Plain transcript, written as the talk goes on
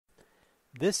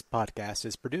This podcast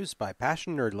is produced by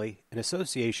Passion Nerdly in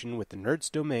association with the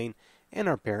Nerds Domain and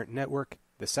our parent network,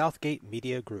 the Southgate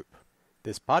Media Group.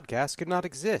 This podcast could not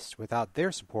exist without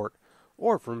their support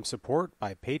or from support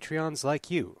by Patreons like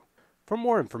you. For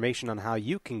more information on how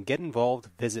you can get involved,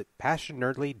 visit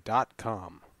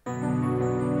PassionNerdly.com.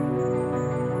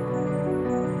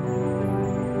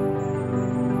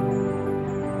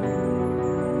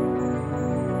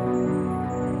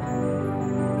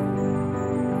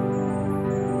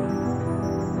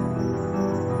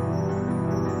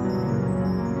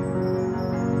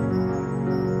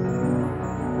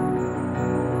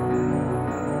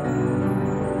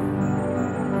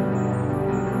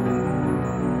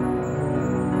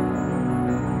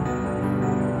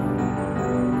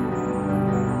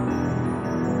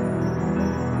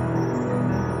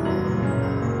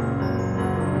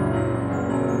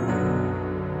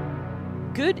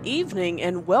 Good evening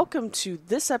and welcome to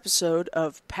this episode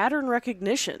of Pattern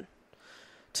Recognition.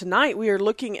 Tonight we are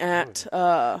looking at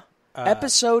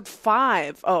episode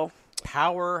 5. Oh,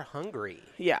 Power Hungry.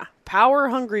 Yeah, Power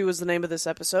Hungry was the name of this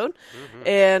episode.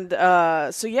 And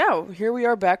here we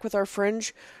are back with our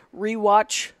Fringe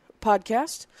Rewatch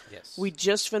podcast. Yes. We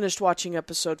just finished watching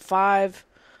episode 5.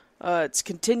 It's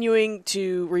continuing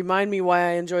to remind me why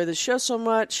I enjoy this show so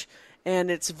much.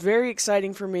 And it's very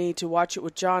exciting for me to watch it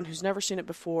with John, who's never seen it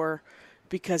before,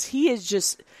 because he is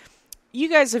just... You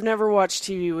guys have never watched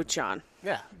TV with John.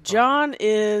 Yeah. John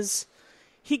is...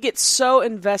 He gets so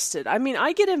invested. I mean,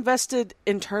 I get invested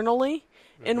internally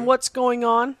in what's going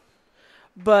on,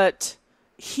 but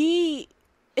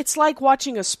it's like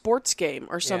watching a sports game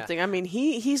or something. Yeah. I mean,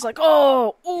 he's like,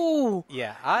 oh, ooh.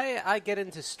 Yeah, I get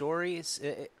into stories.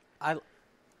 I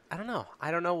don't know. I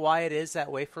don't know why it is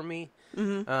that way for me.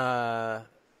 Mm-hmm.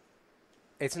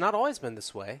 It's not always been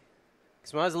this way.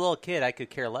 Because when I was a little kid, I could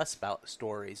care less about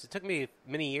stories. It took me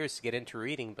many years to get into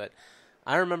reading, but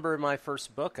I remember my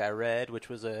first book I read, which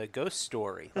was a ghost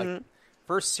story. Like,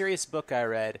 first serious book I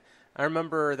read, I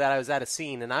remember that I was at a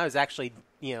scene, and I was actually,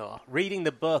 reading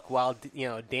the book while,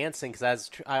 dancing, because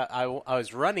I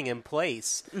was running in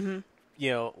place,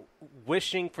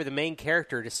 wishing for the main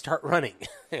character to start running.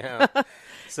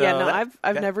 So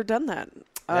I've never done that.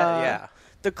 Yeah.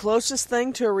 The closest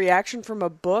thing to a reaction from a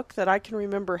book that I can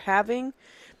remember having,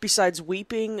 besides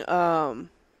weeping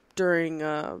during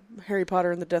Harry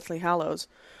Potter and the Deathly Hallows,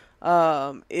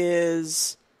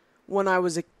 is when I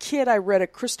was a kid, I read a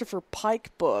Christopher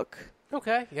Pike book.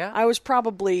 Okay, yeah. I was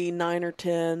probably 9 or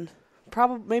 10,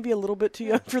 probably maybe a little bit too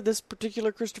young for this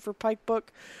particular Christopher Pike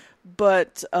book,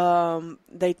 but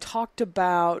they talked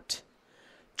about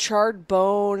charred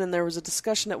bone, and there was a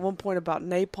discussion at one point about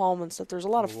napalm and stuff. There's a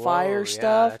lot of fire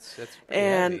stuff, that's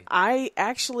and heavy. I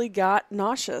actually got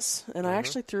nauseous, and I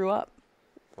actually threw up.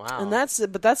 Wow! And that's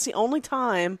the only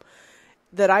time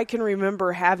that I can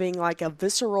remember having like a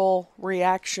visceral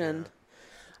reaction. Yeah.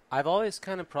 I've always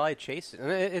kind of probably chased it.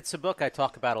 It's a book I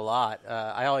talk about a lot.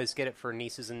 I always get it for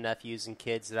nieces and nephews and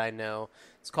kids that I know.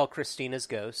 It's called Christina's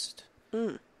Ghost.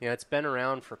 It's been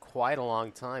around for quite a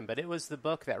long time, but it was the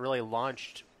book that really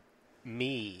launched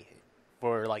me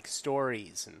for like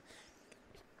stories and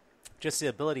just the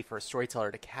ability for a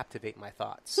storyteller to captivate my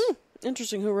thoughts.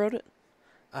 Interesting. Who wrote it?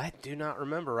 I do not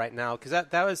remember right now, because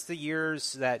that was the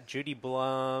years that Judy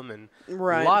Blum and a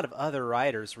lot of other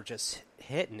writers were just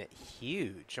hitting it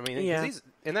huge. I mean, these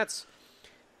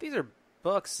are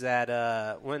books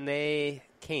that when they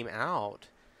came out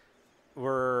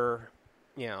were,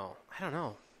 I don't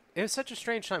know. It was such a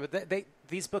strange time, but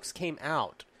these books came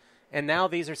out, and now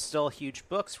these are still huge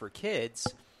books for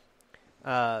kids.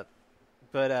 I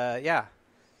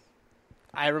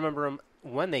remember them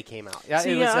when they came out. Yeah,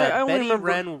 it was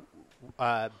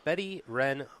Betty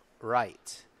Wren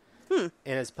Wright, and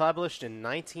it's published in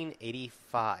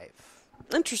 1985.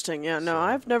 Interesting. Yeah, no,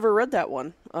 I've never read that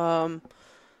one. I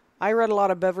read a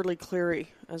lot of Beverly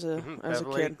Cleary as a kid.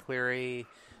 Beverly Cleary.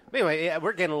 Anyway,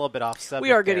 we're getting a little bit off subject.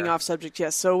 We are getting off subject,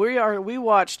 yes. So we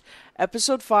watched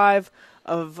episode 5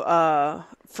 of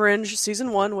Fringe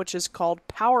season 1, which is called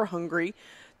Power Hungry.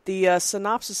 The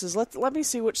synopsis is, let me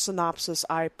see which synopsis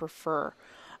I prefer.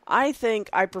 I think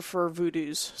I prefer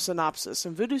Voodoo's synopsis.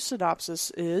 And Voodoo's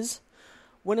synopsis is,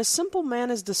 when a simple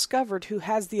man is discovered who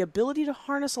has the ability to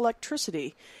harness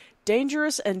electricity,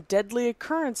 dangerous and deadly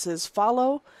occurrences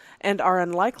follow, and our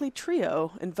unlikely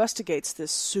trio investigates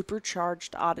this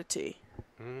supercharged oddity.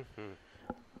 Mm-hmm.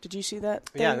 Did you see that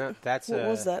thing? Yeah, no, that's... What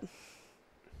was that?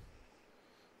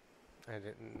 I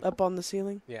didn't... Up on the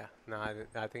ceiling? Yeah. No,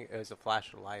 I think it was a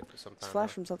flash of light or something. It's a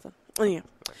flash from something. Oh, yeah.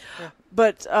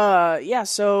 But,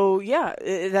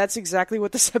 that's exactly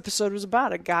what this episode was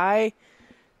about. A guy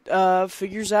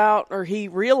figures out, or he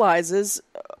realizes,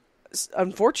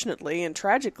 unfortunately and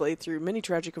tragically, through many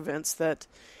tragic events, that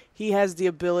he has the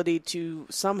ability to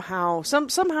somehow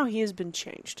he has been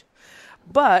changed.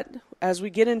 But as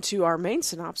we get into our main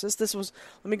synopsis, let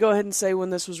me go ahead and say when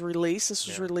this was released. This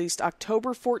was released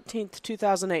October 14th,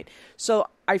 2008. So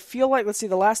I feel like, let's see,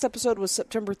 the last episode was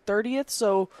September 30th.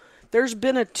 So there's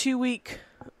been a 2-week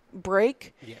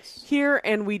break here,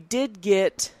 and we did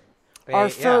get our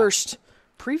first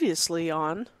previously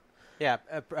on. Yeah,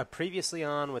 previously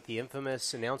on with the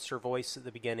infamous announcer voice at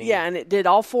the beginning. Yeah, and it did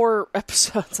all 4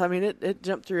 episodes. I mean, it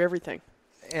jumped through everything.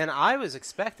 And I was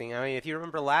expecting, if you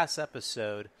remember last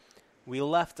episode, we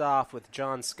left off with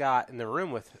John Scott in the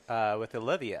room with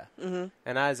Olivia. Mm-hmm.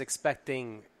 And I was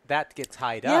expecting that to get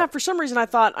tied up. Yeah, for some reason I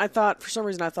thought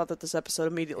that this episode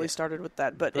immediately started with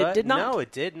that, but it did not. No,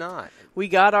 it did not. We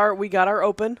got our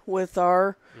open with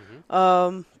our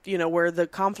where the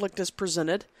conflict is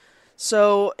presented.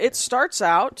 So it starts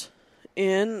out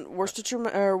in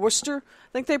Worcester.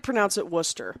 I think they pronounce it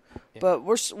Worcester, but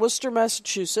Worcester,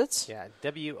 Massachusetts. Yeah,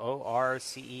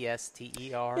 Worcester. Yeah,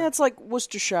 it's like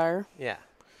Worcestershire. Yeah.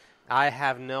 I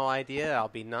have no idea. I'll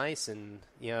be nice, and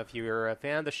if you're a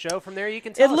fan of the show from there, you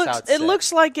can tell us how it's said. It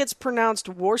looks like it's pronounced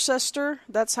Worcester.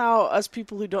 That's how us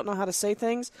people who don't know how to say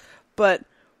things, but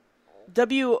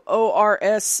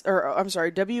WORCE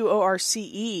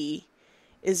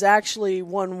is actually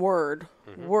one word,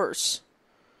 worse.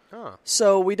 Huh.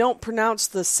 So we don't pronounce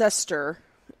the Cester.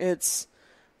 It's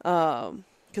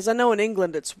because I know in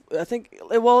England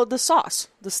the sauce,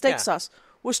 the steak sauce,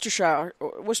 Worcestershire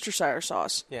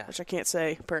sauce, which I can't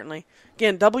say apparently.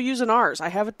 Again, W's and R's. I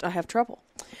have trouble.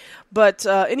 But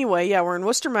anyway, we're in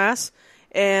Worcester, Mass,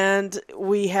 and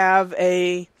we have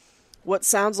what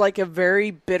sounds like a very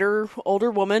bitter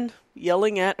older woman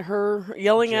yelling at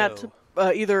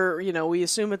either we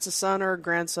assume it's a son or a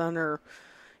grandson or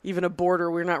even a boarder.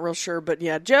 We're not real sure, but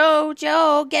Joe,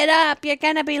 get up! You're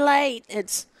gonna be late.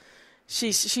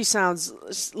 She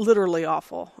sounds literally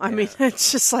awful. I mean,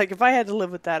 it's just like if I had to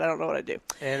live with that, I don't know what I'd do.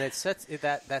 And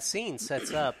that scene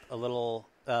sets up a little,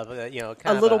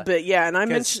 bit, yeah. And I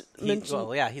mentioned,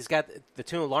 he's got the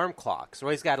 2 alarm clocks.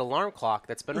 Well, he's got an alarm clock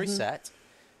that's been reset.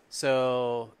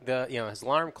 So his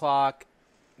alarm clock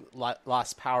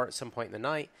lost power at some point in the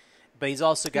night, but he's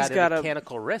also got a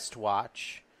mechanical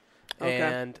wristwatch. Okay.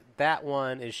 And that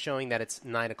one is showing that it's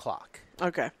 9 o'clock.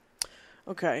 Okay.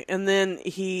 And then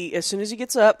as soon as he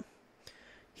gets up,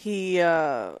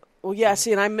 and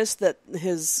I missed that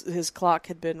his clock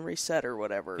had been reset or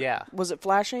whatever. Yeah. Was it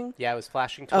flashing? Yeah, it was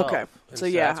flashing 12. Okay. So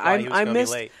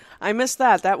I missed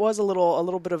that. That was a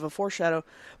little bit of a foreshadow.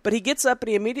 But he gets up and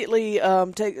he immediately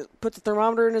put the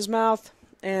thermometer in his mouth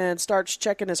and starts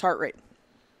checking his heart rate.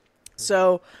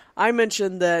 So I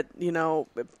mentioned that,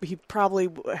 he probably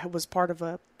was part of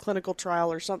a clinical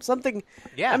trial or something.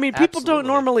 Yeah, I mean, people don't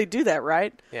normally do that,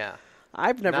 right? Yeah.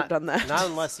 I've never done that. Not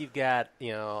unless you've got,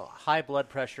 high blood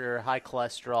pressure, high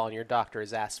cholesterol, and your doctor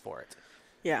has asked for it.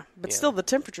 Yeah, but still the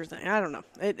temperature thing, I don't know.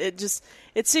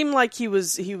 It seemed like he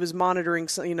was monitoring,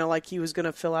 like he was going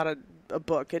to fill out a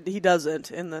book. He doesn't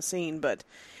in the scene, but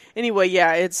anyway,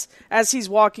 it's as he's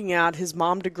walking out, his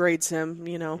mom degrades him,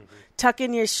 tuck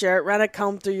in your shirt, run a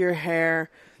comb through your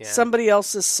hair. Yeah. Somebody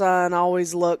else's son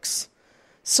always looks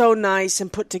so nice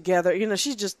and put together.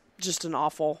 She's just an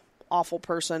awful, awful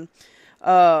person.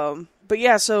 But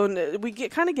so we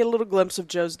get a little glimpse of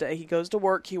Joe's day. He goes to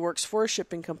work. He works for a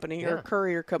shipping company or a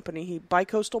courier company.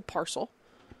 Bicoastal Parcel.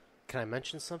 Can I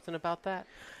mention something about that?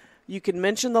 You can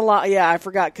mention the lot. Yeah, I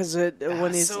forgot because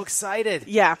when he's so excited.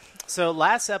 Yeah. So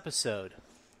last episode,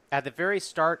 at the very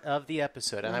start of the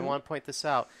episode, and I want to point this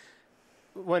out,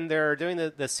 when they're doing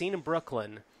the scene in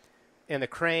Brooklyn, and the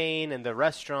crane and the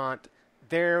restaurant,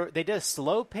 they did a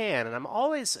slow pan, and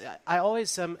I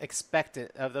always am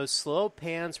expectant of those slow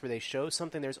pans where they show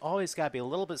something. There's always got to be a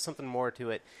little bit something more to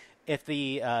it. If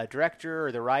the director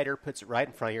or the writer puts it right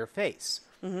in front of your face,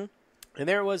 and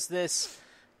there was this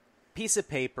piece of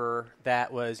paper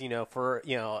that was, for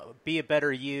be a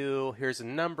better you. Here's a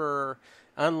number.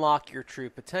 Unlock your true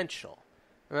potential.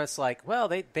 And it's like, well,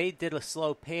 they did a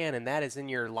slow pan, and that is in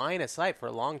your line of sight for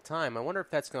a long time. I wonder if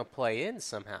that's going to play in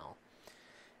somehow.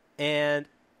 And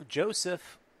Joe,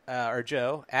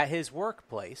 at his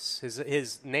workplace,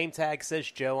 his name tag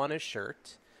says Joe on his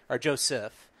shirt, or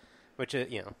Joseph, which, I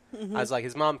was like,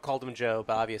 his mom called him Joe,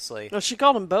 but obviously. Well, she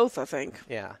called him both, I think.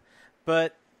 Yeah.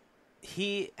 But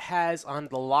he has on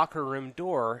the locker room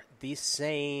door the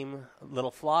same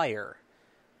little flyer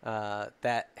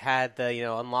that had the,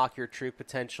 unlock your true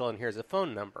potential, and here's a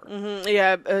phone number. Mm-hmm.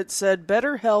 Yeah, it said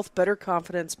better health, better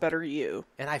confidence, better you.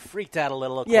 And I freaked out a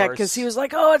little, of Yeah, course. because he was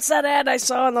like, oh, it's that ad I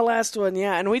saw in the last one.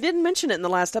 Yeah, and we didn't mention it in the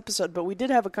last episode, but we did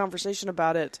have a conversation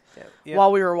about it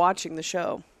while we were watching the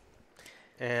show.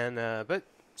 And,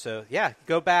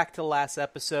 go back to the last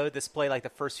episode. This play, like the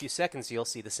first few seconds, you'll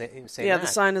see the same Yeah, ad. the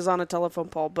sign is on a telephone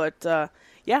pole. But, so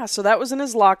that was in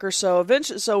his locker. So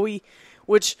eventually,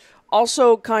 which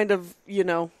also kind of,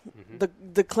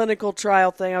 the clinical trial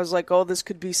thing, I was like, oh, this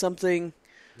could be something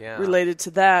related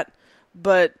to that.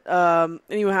 But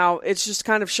anyhow, it's just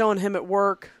kind of showing him at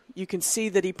work. You can see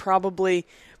that he probably,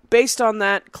 based on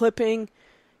that clipping,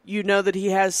 that he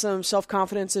has some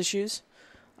self-confidence issues.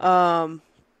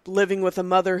 Living with a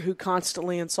mother who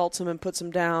constantly insults him and puts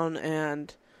him down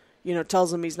and,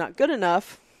 tells him he's not good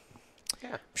enough.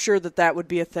 Yeah. I'm sure that would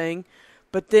be a thing.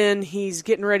 But then he's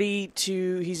getting ready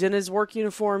he's in his work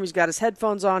uniform, he's got his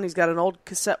headphones on, he's got an old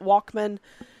cassette Walkman,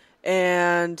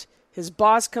 and his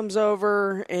boss comes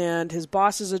over, and his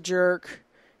boss is a jerk,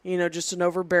 just an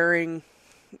overbearing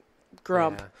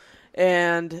grump. Yeah.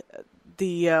 And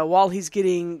while he's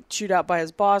getting chewed out by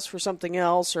his boss for something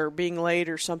else or being late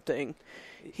or something,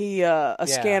 a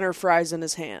scanner fries in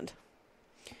his hand.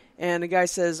 And the guy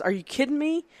says, "Are you kidding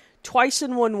me? Twice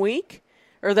in 1 week?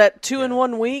 Or that 2 in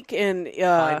 1 week?" And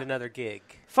find another gig.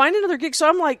 So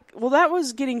I'm like, well, that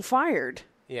was getting fired.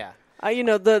 Yeah.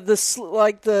 That's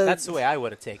the way I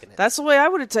would have taken it. That's the way I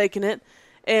would have taken it.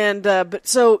 And but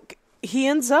so he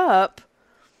ends up.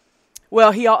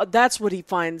 Well, that's what he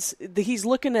finds. He's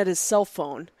looking at his cell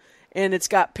phone, and it's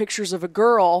got pictures of a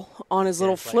girl on his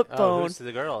little flip phone. Who's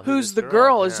the girl? Who's the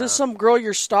girl? Is this some girl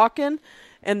you're stalking?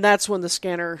 And that's when the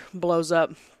scanner blows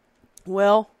up.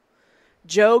 Well,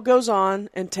 Joe goes on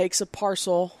and takes a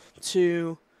parcel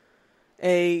to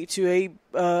a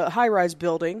high-rise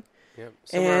building. Yep,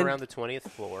 somewhere around the 20th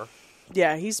floor.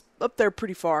 Yeah, he's up there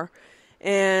pretty far.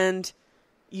 And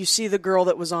you see the girl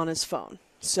that was on his phone.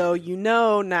 So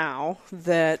now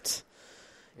that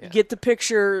you get the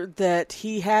picture that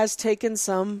he has taken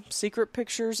some secret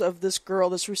pictures of this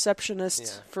girl, this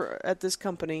receptionist at this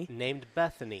company. Named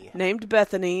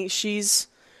Bethany. She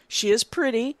is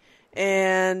pretty.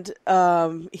 And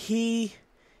he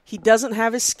doesn't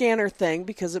have his scanner thing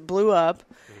because it blew up.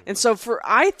 Mm-hmm. And so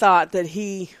I thought that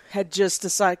he had just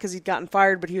decided, because he'd gotten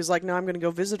fired, but he was like, no, I'm going to go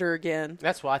visit her again.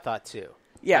 That's what I thought too.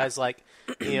 Yeah. I was like,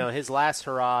 his last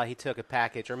hurrah, he took a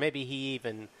package, or maybe he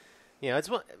even,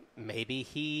 maybe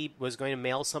he was going to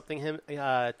mail something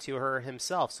to her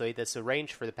himself. So he just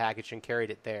arranged for the package and carried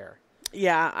it there.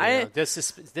 Yeah.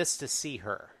 Just to see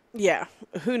her. Yeah,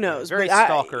 who knows? Very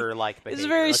stalker-like behavior. It's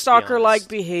very stalker-like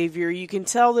behavior. You can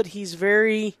tell that he's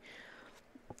very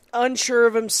unsure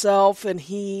of himself, and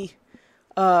she's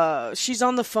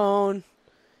on the phone.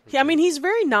 He's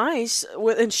very nice,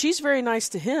 and she's very nice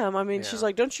to him. She's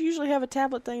like, don't you usually have a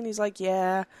tablet thing? And he's like,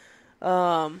 yeah.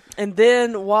 And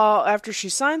then after she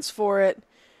signs for it,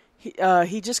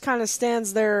 he just kind of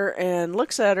stands there and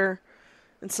looks at her.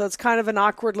 And so it's kind of an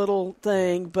awkward little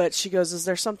thing, but she goes, is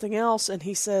there something else? And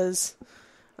he says,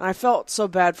 and I felt so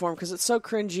bad for him because it's so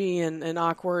cringy and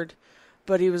awkward,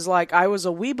 but he was like, I was a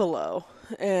Weebelo.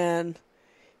 And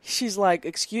she's like,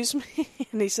 excuse me?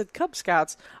 And he said, Cub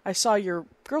Scouts. I saw your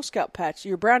Girl Scout patch,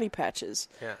 your brownie patches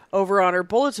over on her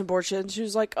bulletin board. And she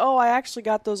was like, oh, I actually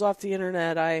got those off the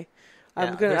internet. I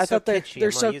thought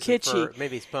they're so kitschy.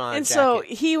 Maybe he's put on and a so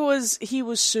jacket. he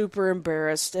was super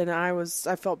embarrassed, and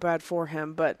I felt bad for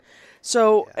him. But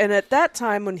and at that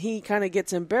time when he kind of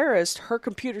gets embarrassed, her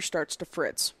computer starts to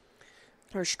fritz.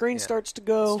 Her screen starts to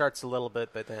go. It starts a little bit,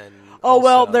 but then.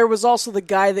 There was also the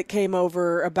guy that came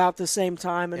over about the same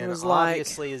time and was like,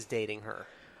 obviously is dating her.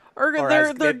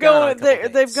 They've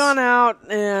gone out,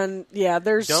 and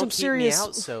there's some serious. Don't keep me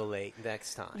out so late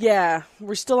next time. Yeah,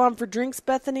 we're still on for drinks,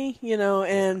 Bethany.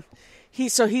 And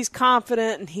he's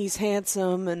confident and he's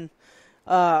handsome and.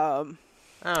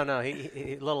 I don't know.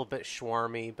 He a little bit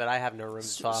schwarmy, but I have no room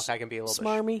to talk. I can be a little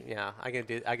smarmy.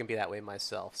 bit. I can be that way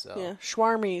myself. So yeah,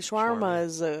 schwarmy.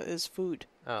 Shawarma is food.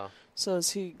 Oh, so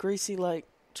is he greasy like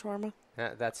shawarma?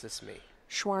 That's just me.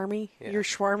 Schwarmy. Yeah. You're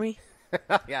schwarmy.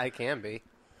 Yeah, I can be.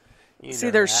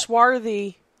 There's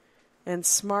swarthy and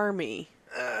smarmy.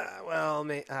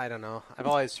 I don't know. I've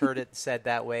always heard it said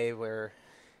that way, where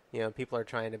people are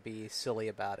trying to be silly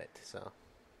about it. So,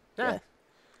 yeah.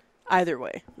 Either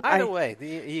way. Like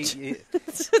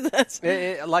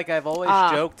I've always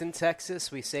joked in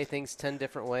Texas, we say things 10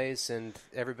 different ways, and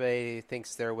everybody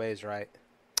thinks their way is right.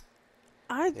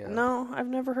 No, I've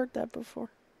never heard that before.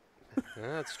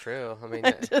 That's true. I mean,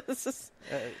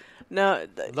 no.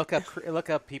 Look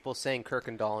up people saying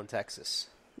Kirkendall in Texas.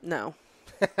 No,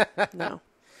 no.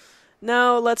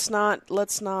 Let's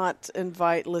not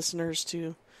invite listeners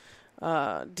to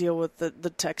deal with the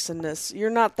Texanness. You're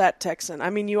not that Texan. I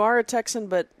mean, you are a Texan,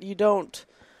 but you don't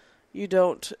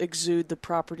exude the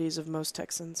properties of most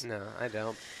Texans. No, I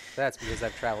don't. That's because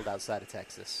I've traveled outside of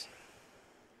Texas.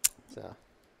 So,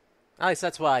 at least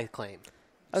that's what I claim.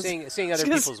 Seeing other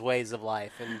people's ways of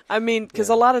life. And I mean, because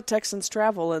a lot of Texans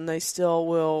travel and they still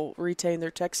will retain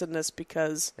their Texanness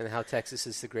because and how Texas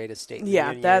is the greatest state in the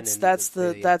union. Yeah, that's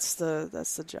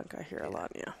the junk I hear a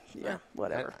lot. Yeah,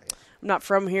 whatever. I'm not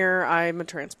from here. I'm a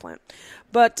transplant.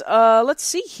 But let's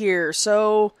see here.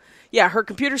 So, yeah, her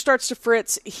computer starts to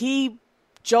fritz. He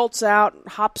jolts out,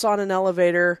 hops on an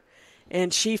elevator,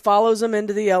 and she follows him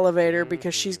into the elevator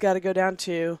because she's got to go down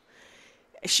too.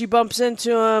 She bumps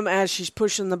into him as she's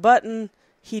pushing the button.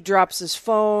 He drops his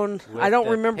phone. I don't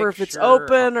remember if it's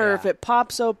open or if it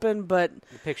pops open, but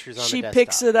she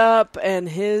picks it up, and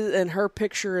her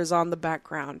picture is on the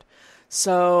background.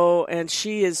 So, and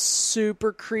she is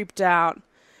super creeped out,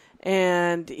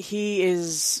 and he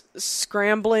is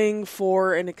scrambling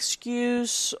for an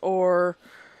excuse or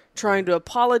trying to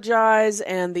apologize,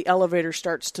 and the elevator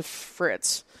starts to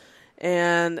fritz.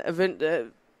 And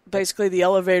basically the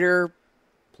elevator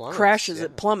crashes,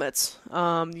 it plummets.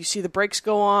 You see the brakes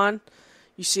go on.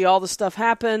 You see all the stuff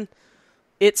happen.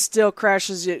 It still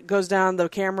crashes. It goes down. The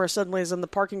camera suddenly is in the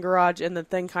parking garage, and the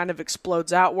thing kind of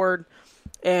explodes outward.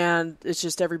 And it's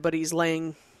just everybody's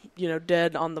laying,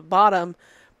 dead on the bottom.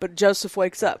 But Joseph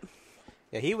wakes up.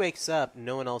 Yeah, he wakes up.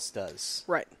 No one else does.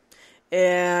 Right.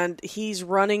 And he's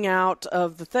running out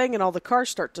of the thing, and all the cars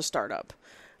start up.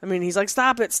 I mean, he's like,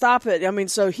 stop it. I mean,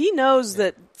 so he knows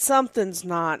that something's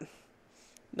not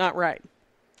right.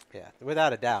 Yeah,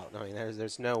 without a doubt. I mean,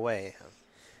 there's no way.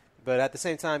 But at the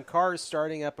same time, cars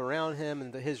starting up around him,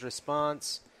 and his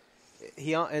response,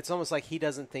 it's almost like he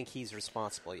doesn't think he's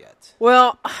responsible yet.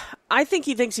 Well, I think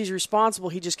he thinks he's responsible.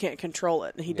 He just can't control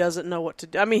it, and he doesn't know what to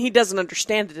do. I mean, he doesn't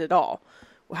understand it at all.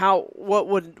 What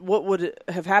would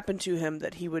have happened to him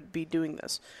that he would be doing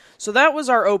this? So that was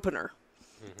our opener.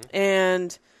 Mm-hmm.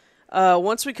 And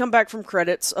once we come back from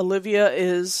credits,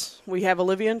 we have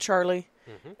Olivia and Charlie.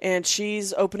 Mm-hmm. And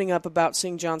she's opening up about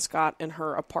seeing John Scott in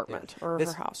her apartment or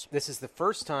her house. This is the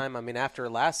first time, I mean, after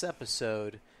last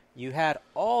episode, you had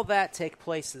all that take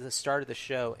place at the start of the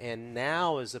show, and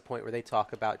now is the point where they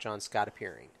talk about John Scott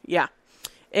appearing. Yeah.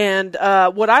 And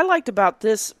what I liked about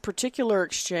this particular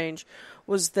exchange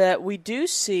was that we do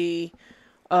see,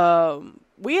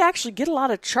 we actually get a lot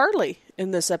of Charlie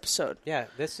in this episode. Yeah,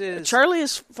 Charlie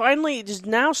is finally just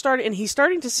now starting, and he's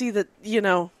starting to see that,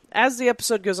 as the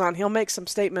episode goes on, he'll make some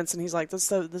statements, and he's like, "This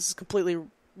is completely,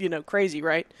 crazy,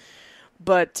 right?"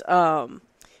 But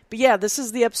yeah, this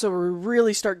is the episode where we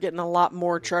really start getting a lot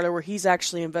more Charlie, where he's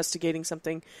actually investigating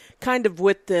something, kind of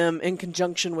with them, in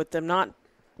conjunction with them, not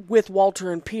with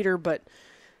Walter and Peter, but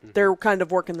they're kind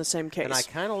of working the same case. And I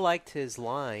kind of liked his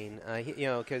line,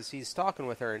 because he's talking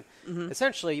with her, and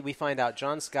essentially we find out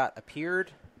John Scott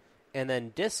appeared and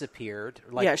then disappeared.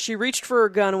 Yeah, she reached for her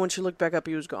gun, and when she looked back up,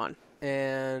 he was gone.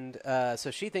 And so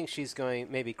she thinks she's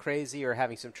going maybe crazy or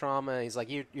having some trauma. He's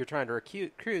like, you're trying to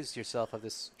accuse yourself of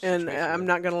this situation. And I'm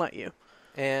not going to let you.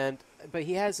 But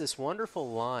he has this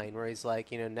wonderful line where he's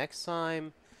like, next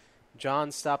time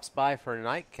John stops by for a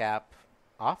nightcap,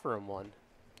 offer him one.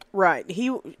 Right.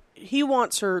 He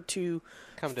wants her to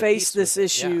face this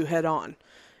issue head on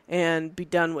and be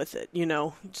done with it.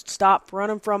 Stop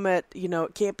running from it.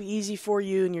 It can't be easy for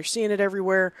you, and you're seeing it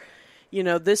everywhere.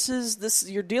 This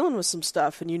you're dealing with some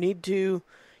stuff, and you need to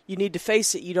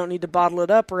face it. You don't need to bottle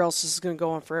it up, or else this is going to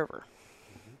go on forever.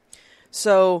 Mm-hmm.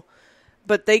 So,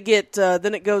 but they get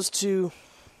then it goes to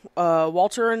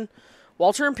Walter and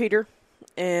Peter,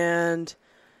 and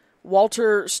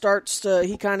Walter starts to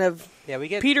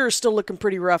Peter is still looking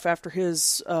pretty rough after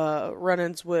his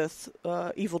run-ins with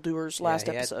evildoers last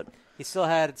episode. He still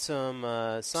had some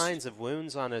signs of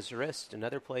wounds on his wrist and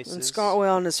other places. And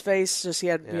on his face. Just he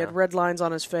had red lines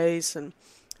on his face, and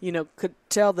could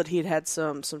tell that he'd had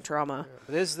some trauma.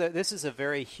 Yeah. This is a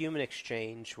very human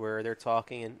exchange where they're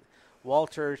talking, and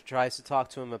Walter tries to talk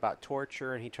to him about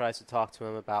torture, and he tries to talk to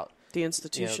him about the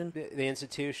institution, the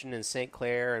institution in St.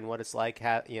 Clair, and what it's like,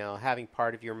 having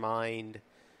part of your mind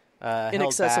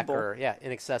inaccessible, held back or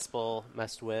inaccessible,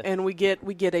 messed with. And we get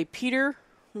a Peter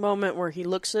moment where he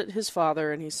looks at his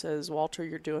father and he says, "Walter,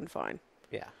 you're doing fine."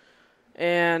 Yeah.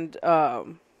 And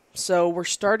so we're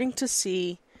starting to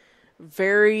see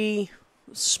very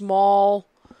small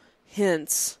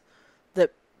hints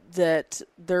that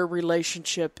their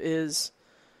relationship is,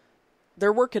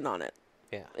 they're working on it.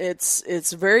 Yeah.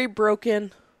 It's very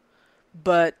broken,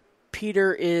 but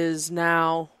Peter is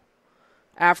now,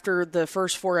 after the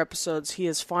first 4 episodes, he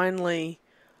is finally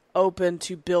open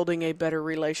to building a better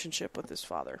relationship with his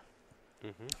father.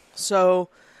 Mm-hmm. So,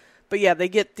 but yeah, they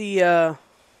get the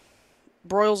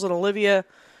Broyles and Olivia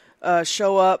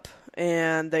show up,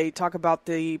 and they talk about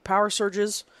the power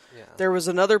surges. Yeah. There was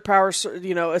another power surge,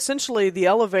 essentially the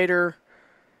elevator,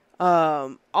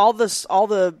 all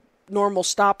the normal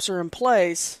stops are in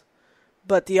place,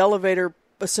 but the elevator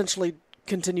essentially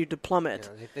continued to plummet.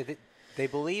 Yeah, they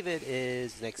believe it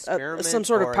is an experiment, some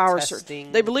sort of power surge.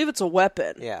 They believe it's a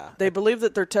weapon. Yeah. They believe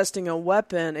that they're testing a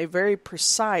weapon, a very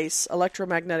precise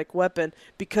electromagnetic weapon,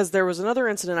 because there was another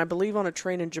incident, I believe, on a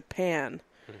train in Japan,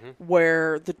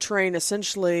 where the train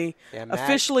essentially,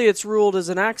 officially it's ruled as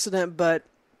an accident, but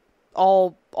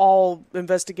all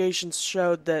investigations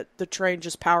showed that the train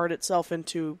just powered itself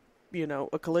into,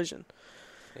 a collision.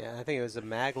 Yeah, I think it was a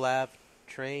maglev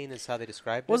train is how they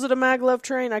described it. Was it a maglev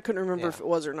train? I couldn't remember if it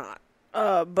was or not.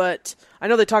 But I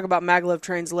know they talk about maglev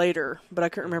trains later, but I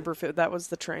couldn't remember if that was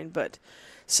the train. But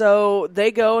so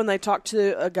they go and they talk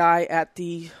to a guy at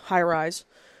the high-rise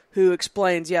who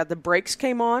explains, the brakes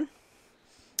came on.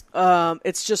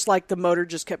 It's just like the motor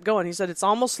just kept going. He said it's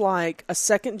almost like a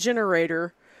second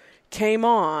generator came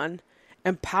on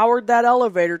and powered that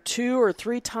elevator 2 or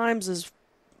 3 times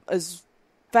as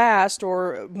fast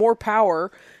or more power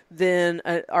than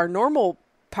our normal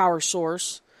power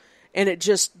source, and it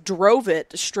just drove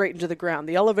it straight into the ground.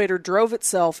 The elevator drove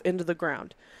itself into the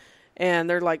ground. And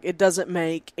they're like, it doesn't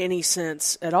make any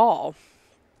sense at all.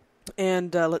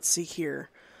 And let's see here.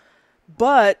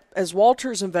 But as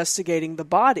Walter's investigating the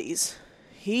bodies,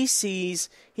 he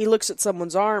looks at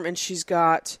someone's arm, and she's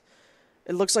got,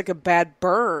 it looks like a bad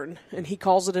burn, and he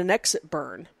calls it an exit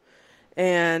burn.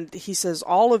 And he says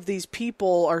all of these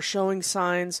people are showing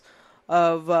signs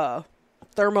of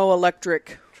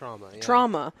thermoelectric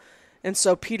trauma. And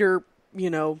so Peter,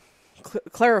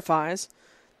 clarifies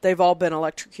they've all been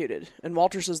electrocuted. And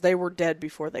Walter says they were dead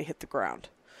before they hit the ground.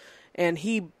 And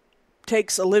he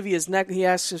takes Olivia's neck. He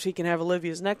asks if he can have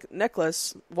Olivia's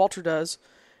necklace. Walter does.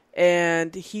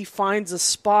 And he finds a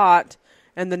spot,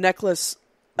 and the necklace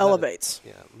elevates.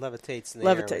 Levitates in the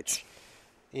air.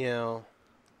 Which,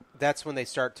 that's when they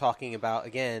start talking about,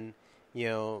 again,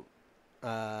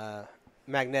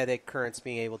 magnetic currents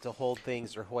being able to hold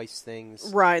things or hoist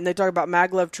things. Right, and they talk about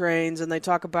maglev trains, and they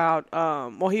talk about,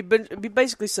 he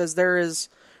basically says there is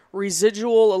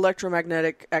residual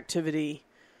electromagnetic activity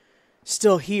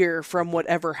still here from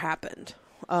whatever happened.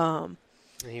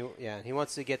 He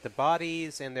wants to get the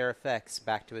bodies and their effects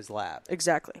back to his lab.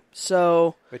 Exactly.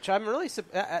 So, which I'm really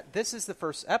this is the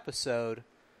first episode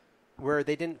where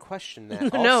they didn't question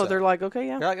that. No, they're like, okay,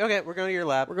 yeah. They're like, okay, we're going to your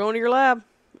lab. We're going to your lab.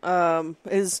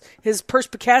 His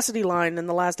perspicacity line in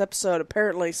the last episode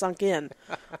apparently sunk in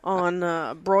on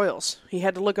Broyles. He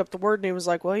had to look up the word, and he was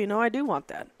like, well, I do want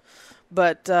that.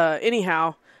 But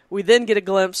anyhow, we then get a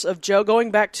glimpse of Joe going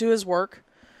back to his work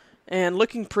and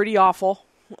looking pretty awful.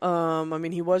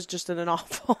 He was just in an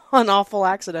awful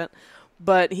accident.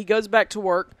 But he goes back to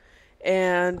work,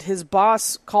 and his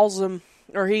boss calls him,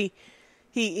 or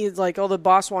he's like, the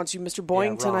boss wants you, Mr.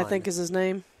 Boyington, I think is his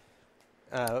name.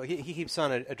 He keeps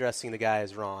on addressing the guy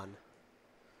as Ron.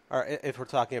 Or if we're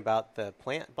talking about the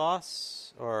plant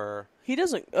boss, or... He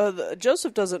doesn't...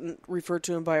 Joseph doesn't refer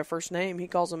to him by a first name. He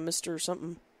calls him Mr.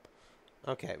 something.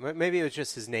 Okay, maybe it was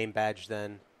just his name badge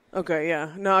then. Okay,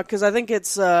 yeah. No, because I think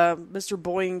it's Mr.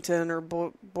 Boyington or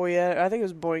Boyette. I think it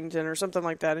was Boyington or something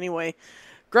like that. Anyway,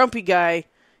 grumpy guy.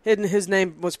 His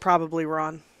name was probably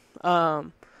Ron.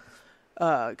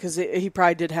 Because he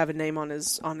probably did have a name on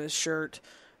his shirt.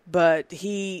 But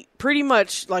he pretty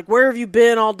much, like, where have you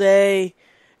been all day?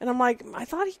 And I'm like, I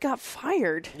thought he got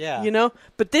fired. Yeah.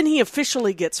 But then he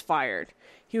officially gets fired.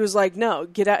 He was like, no,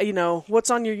 get out, what's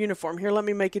on your uniform? Here, let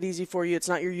me make it easy for you. It's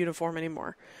not your uniform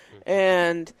anymore.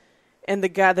 Mm-hmm. And the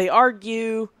guy, they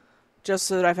argue, just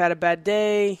so that I've had a bad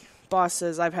day. Boss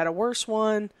says, I've had a worse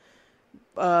one.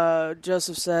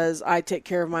 Joseph says, I take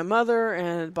care of my mother.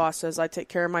 And boss says, I take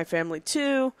care of my family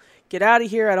too. Get out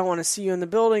of here. I don't want to see you in the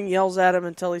building. Yells at him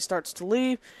until he starts to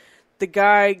leave. The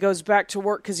guy goes back to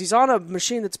work because he's on a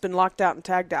machine that's been locked out and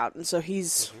tagged out. And so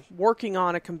he's working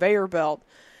on a conveyor belt.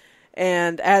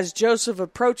 And as Joseph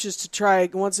approaches to try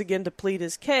once again to plead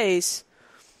his case,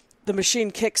 the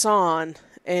machine kicks on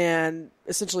and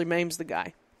essentially maims the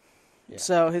guy. Yeah.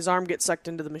 So his arm gets sucked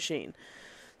into the machine.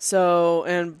 So,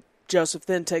 and Joseph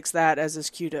then takes that as his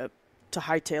cue to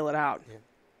hightail it out. Yeah.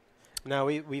 Now,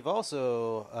 we've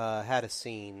also had a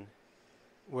scene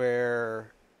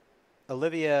where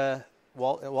Olivia,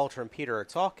 Walter, and Peter are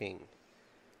talking,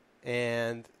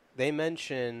 and they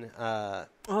mention...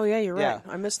 oh, yeah, you're right.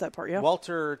 I missed that part, yeah.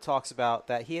 Walter talks about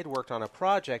that he had worked on a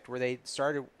project where they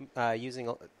started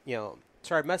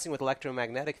started messing with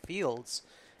electromagnetic fields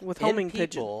with homing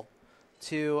people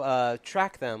to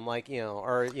track them,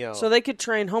 So they could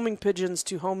train homing pigeons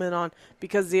to home in on,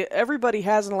 because everybody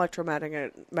has an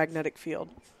electromagnetic field.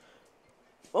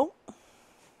 Oh.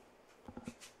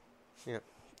 Yeah.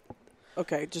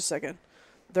 Okay, just a second.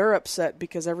 They're upset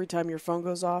because every time your phone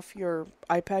goes off, your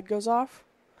iPad goes off.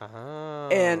 Oh.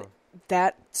 And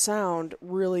that sound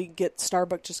really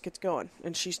Starbuck just gets going,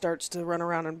 and she starts to run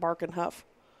around and bark and huff.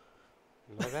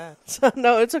 Not bad. So,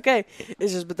 no, it's okay.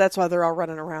 But that's why they're all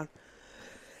running around.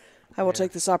 I will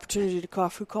take this opportunity to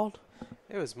cough. Who called?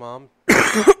 It was Mom.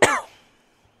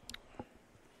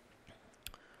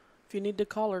 If you need to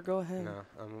call her, go ahead. No,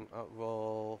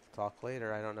 we'll talk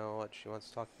later. I don't know what she wants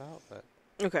to talk about, but...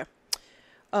 Okay.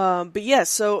 But yes,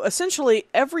 so essentially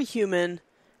every human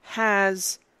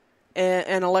has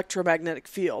an electromagnetic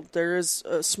field. There is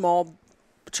a small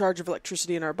charge of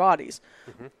electricity in our bodies.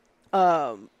 Mm-hmm.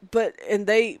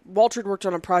 Walter worked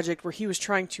on a project where he was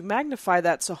trying to magnify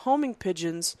that so homing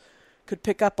pigeons could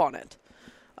pick up on it.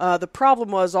 The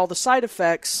problem was all the side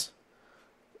effects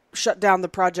shut down the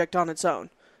project on its own.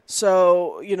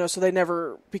 So, so they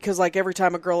never, because every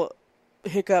time a girl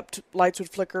hiccuped, lights would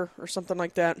flicker or something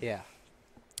like that. Yeah.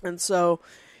 And so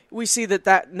we see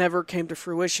that never came to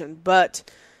fruition. But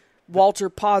Walter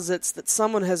posits that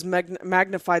someone has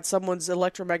magnified someone's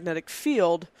electromagnetic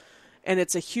field, and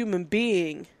it's a human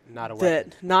being, not a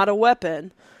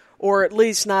weapon, or at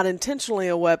least not intentionally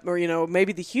a weapon, or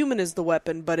maybe the human is the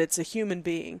weapon, but it's a human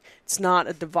being. It's not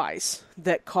a device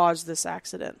that caused this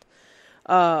accident.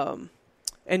 So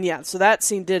that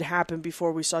scene did happen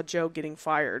before we saw Joe getting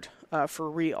fired for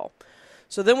real.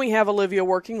 So then we have Olivia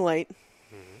working late.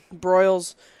 Mm-hmm.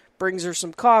 Broyles brings her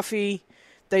some coffee.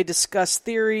 They discuss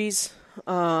theories.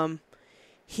 Broyles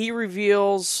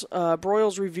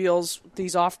reveals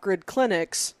these off-grid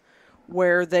clinics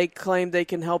where they claim they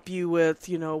can help you with,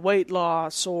 weight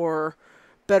loss or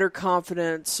better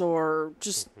confidence or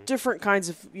just different kinds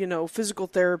of, physical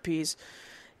therapies,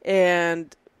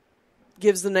 and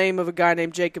gives the name of a guy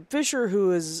named Jacob Fisher who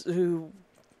was in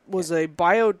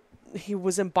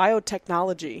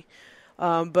biotechnology,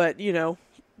 but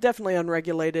definitely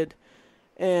unregulated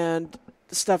and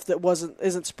stuff that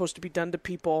isn't supposed to be done to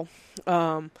people,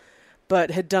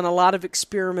 but had done a lot of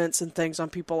experiments and things on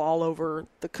people all over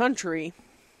the country.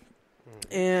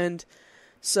 And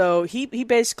so he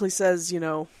basically says,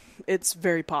 it's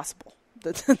very possible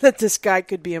that this guy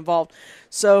could be involved.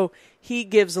 So he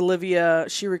gives Olivia,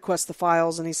 she requests the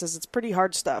files, and he says it's pretty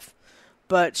hard stuff.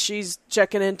 But she's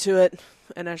checking into it,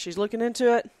 and as she's looking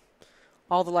into it,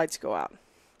 all the lights go out.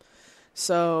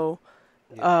 So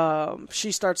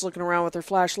she starts looking around with her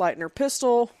flashlight and her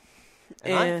pistol.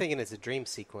 And I'm thinking it's a dream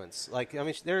sequence.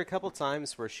 There are a couple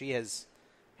times where she has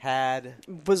had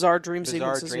bizarre dream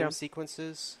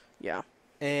sequences. Yeah.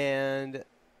 And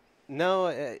no,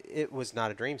 it was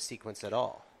not a dream sequence at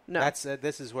all. No.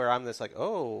 This is where I'm just like,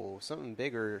 oh, something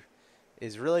bigger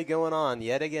is really going on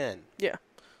yet again. Yeah.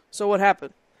 So what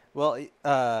happened? Well,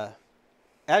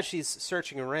 as she's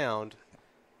searching around,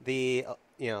 the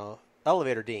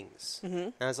elevator dings. Mm-hmm.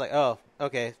 And I was like, oh,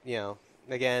 okay,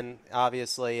 again,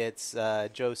 obviously it's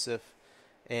Joseph,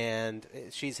 and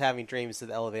she's having dreams of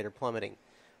the elevator plummeting.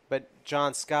 But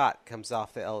John Scott comes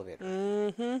off the elevator.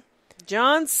 Mm-hmm.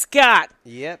 John Scott.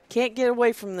 Yep. Can't get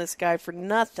away from this guy for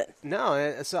nothing.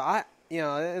 No, so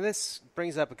and this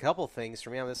brings up a couple things for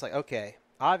me. I'm just like, okay,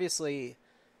 obviously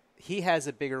he has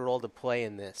a bigger role to play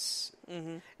in this.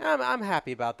 Mm-hmm. And I'm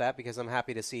happy about that, because I'm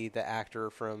happy to see the actor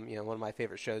from one of my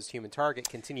favorite shows, Human Target,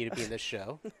 continue to be in this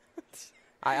show.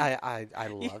 I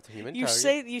loved Human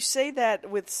Target. You say that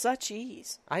with such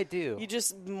ease. I do.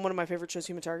 One of my favorite shows,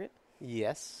 Human Target?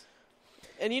 Yes.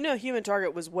 And Human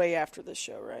Target was way after this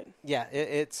show, right? Yeah,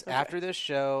 it's okay. After this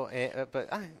show, but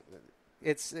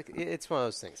it's one of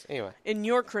those things. Anyway. In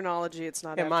your chronology, it's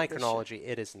not after this show. In my chronology,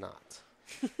 it is not.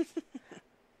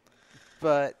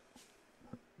 But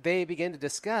they begin to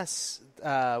discuss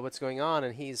what's going on,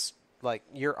 and he's like,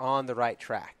 you're on the right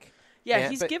track. Yeah,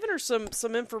 he's given her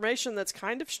some information that's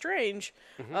kind of strange.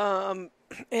 Mm-hmm.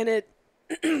 And it,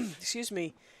 excuse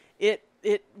me, it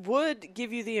would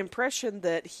give you the impression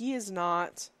that he is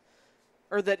not,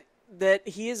 or that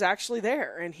he is actually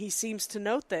there, and he seems to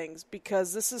know things,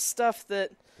 because this is stuff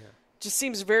that just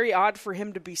seems very odd for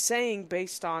him to be saying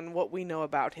based on what we know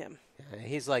about him. Yeah. And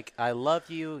he's like, I love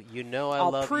you. You know I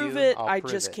love you. I'll prove it. I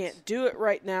just can't do it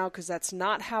right now because that's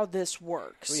not how this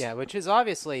works. Yeah, which is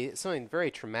obviously something very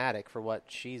traumatic for what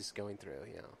she's going through,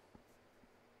 you know.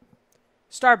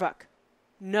 Starbuck,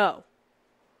 no.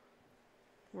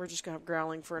 We're just going to have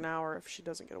growling for an hour if she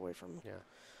doesn't get away from him. Yeah.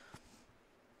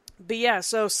 But yeah,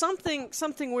 so something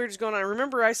weird is going on.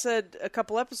 Remember I said a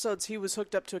couple episodes he was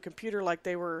hooked up to a computer like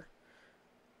they were...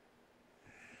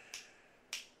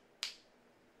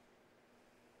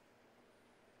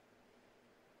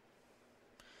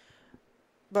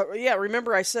 But yeah,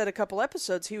 remember I said a couple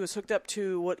episodes he was hooked up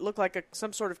to what looked like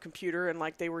some sort of computer and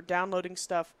like they were downloading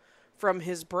stuff from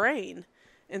his brain.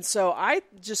 And so I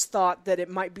just thought that it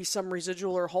might be some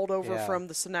residual or holdover from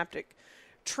the synaptic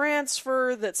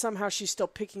transfer, that somehow she's still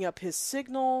picking up his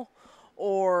signal,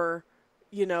 or,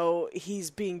 you know,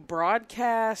 he's being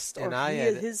broadcast, or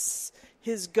his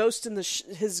ghost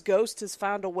his ghost has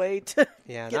found a way to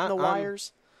get in the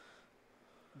wires.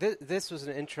 This was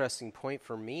an interesting point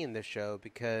for me in this show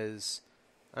because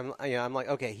I'm like,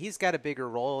 okay, he's got a bigger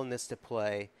role in this to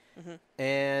play,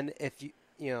 and if you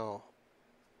know,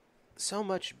 so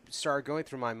much started going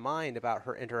through my mind about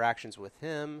her interactions with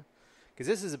him. Because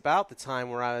this is about the time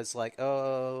where I was like,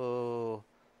 oh,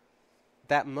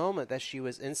 that moment that she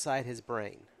was inside his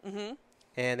brain. Mm-hmm.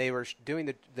 And they were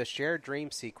doing the shared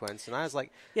dream sequence. And I was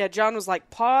like... Yeah, John was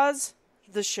like, pause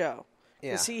the show.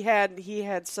 Because he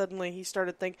had suddenly, he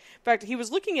started thinking... In fact, he was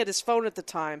looking at his phone at the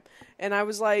time. And I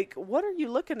was like, what are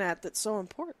you looking at that's so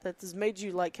important that has made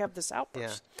you like have this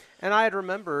outburst? Yeah. And I had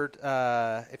remembered,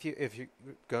 if you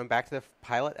going back to the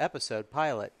pilot episode,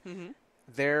 mm-hmm.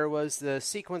 There was the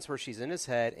sequence where she's in his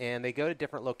head, and they go to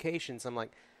different locations. I'm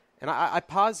like, and I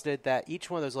posited that each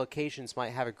one of those locations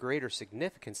might have a greater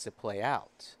significance to play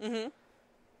out. Mm-hmm.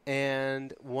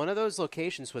 And one of those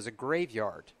locations was a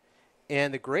graveyard,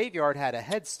 and the graveyard had a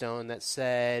headstone that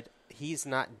said, "He's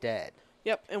not dead."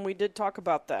 Yep, and we did talk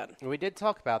about that.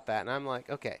 And I'm like,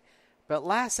 okay, but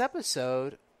last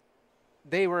episode,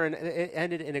 it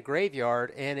ended in a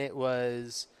graveyard, and it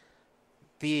was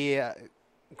the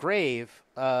grave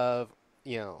of,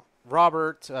 you know,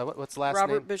 Robert, what's the last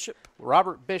name?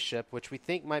 Robert Bishop, which we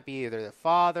think might be either the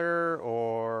father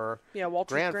or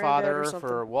Walter's grandfather or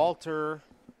for Walter.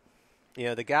 You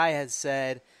know, the guy has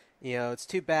said, you know, it's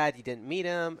too bad you didn't meet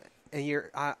him, and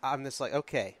I'm just like,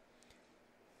 okay.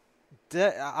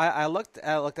 I looked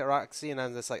at Roxy, and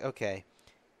I'm just like, okay.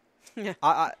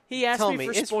 Yeah. He asked me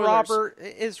for spoilers.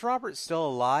 Is Robert still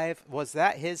alive? Was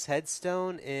that his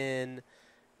headstone in,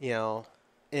 you know,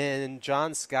 in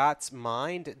John Scott's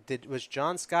mind? Was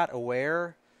John Scott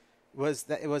aware? Was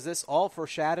this all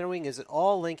foreshadowing? Is it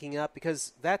all linking up?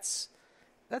 Because that's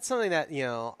something that, you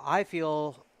know, I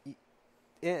feel,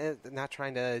 not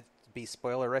trying to be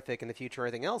spoilerific in the future or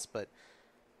anything else, but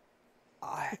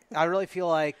I really feel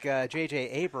like J.J.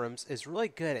 Abrams is really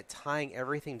good at tying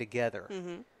everything together.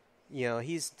 Mm-hmm. You know,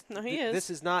 he is. This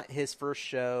is not his first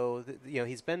show. You know,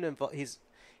 he's been involved. He's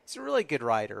a really good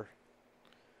writer.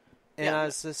 And I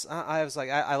was like,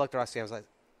 I looked at Roxy, I was like,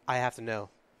 I have to know.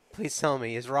 Please tell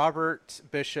me, is Robert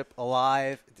Bishop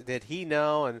alive? Did he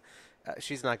know? And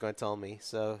she's not going to tell me.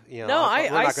 So, you know, we're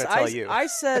not going to tell you. I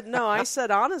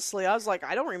said honestly, I was like,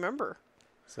 I don't remember.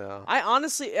 So I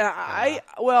honestly,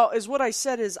 is what I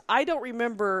said is I don't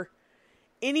remember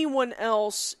anyone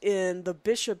else in the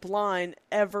Bishop line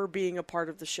ever being a part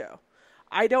of the show.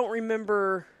 I don't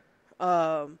remember,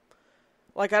 I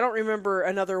don't remember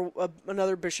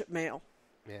another Bishop male,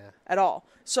 at all.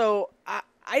 So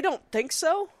I don't think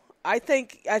so. I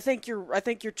think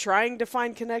you're trying to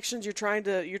find connections. You're trying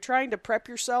to prep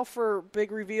yourself for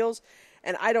big reveals,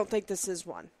 and I don't think this is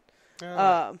one.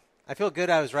 I feel good.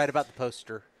 I was right about the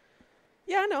poster.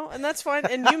 Yeah, I know, and that's fine.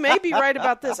 And you may be right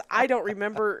about this. I don't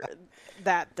remember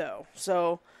that though.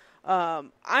 So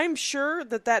I'm sure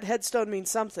that headstone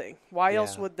means something. Why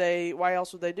else would they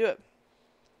do it?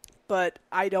 But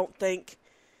I don't think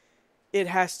it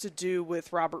has to do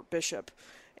with Robert Bishop.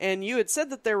 And you had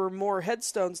said that there were more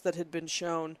headstones that had been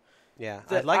shown. Yeah,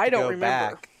 I'd like to go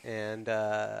back and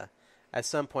at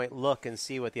some point look and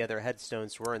see what the other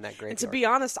headstones were in that graveyard. And to be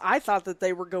honest, I thought that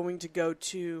they were going to go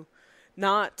to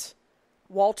not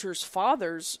Walter's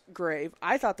father's grave.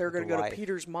 I thought they were going to go to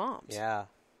Peter's mom's. Yeah.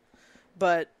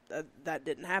 But that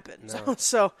didn't happen. No.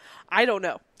 So I don't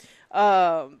know.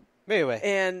 Anyway.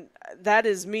 And that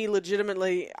is me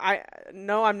legitimately.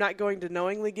 I'm not going to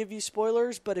knowingly give you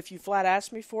spoilers, but if you flat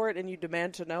ask me for it and you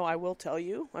demand to know, I will tell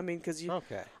you. I mean, because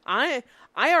I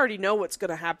already know what's going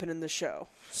to happen in the show.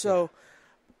 So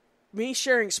me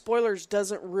sharing spoilers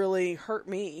doesn't really hurt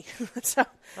me.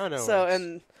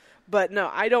 No. But no,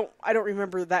 I don't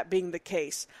remember that being the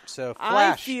case. So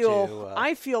I feel like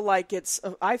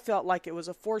I felt like it was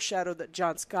a foreshadow that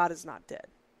John Scott is not dead.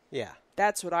 Yeah.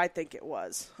 That's what I think it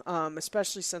was.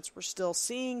 Especially since we're still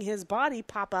seeing his body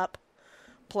pop up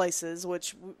places,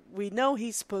 which we know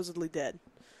he's supposedly dead.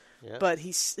 Yep. But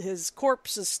his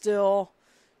corpse is still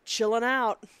chilling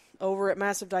out over at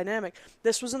Massive Dynamic.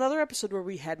 This was another episode where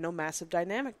we had no Massive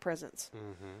Dynamic presence.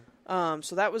 Mm-hmm.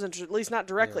 So that was interesting, at least not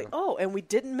directly. Yeah. Oh, and we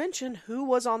didn't mention who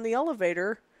was on the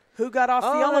elevator, who got off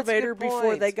the elevator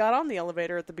before they got on the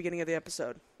elevator at the beginning of the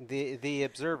episode. The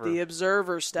Observer. The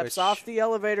Observer steps off the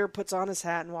elevator, puts on his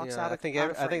hat, and walks out. I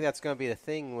think that's going to be the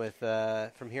thing with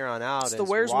from here on out. It's the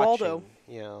Where's Waldo?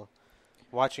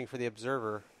 Watching for the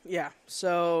Observer. Yeah.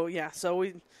 So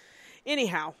we.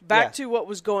 Anyhow, back to what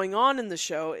was going on in the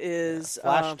show is...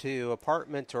 Flash to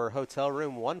apartment or hotel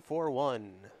room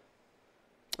 141.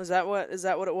 Is that what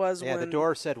it was? Yeah, the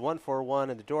door said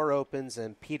 141, and the door opens,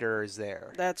 and Peter is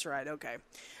there. That's right, okay.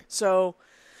 So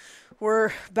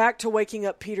we're back to waking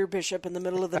up Peter Bishop in the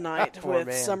middle of the night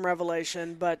with some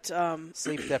revelation, but...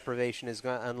 sleep deprivation is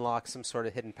going to unlock some sort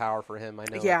of hidden power for him, I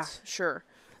know. Yeah, sure.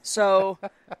 So,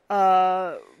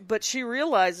 but she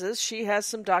realizes she has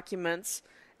some documents...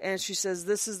 And she says,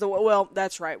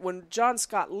 that's right. When John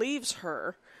Scott leaves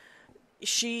her,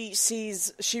 she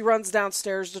runs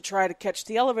downstairs to try to catch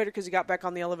the elevator because he got back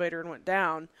on the elevator and went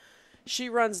down. She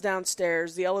runs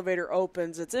downstairs. The elevator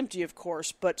opens. It's empty, of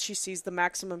course, but she sees the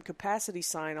maximum capacity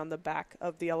sign on the back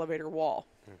of the elevator wall.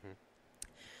 Mm-hmm.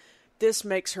 This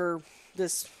makes her,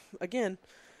 she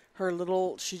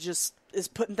just is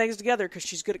putting things together because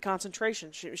she's good at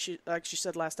concentration. She like she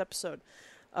said last episode.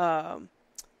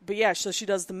 But yeah, so she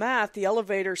does the math. The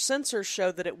elevator sensors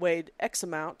show that it weighed X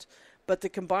amount, but the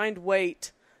combined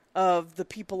weight of the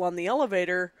people on the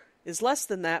elevator is less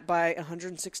than that by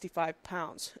 165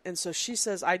 pounds. And so she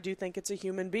says, I do think it's a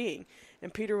human being.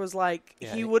 And Peter was like,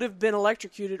 he would have been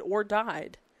electrocuted or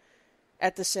died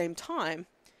at the same time.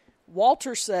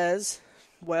 Walter says,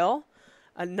 well,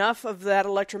 enough of that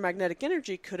electromagnetic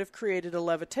energy could have created a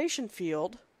levitation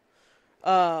field.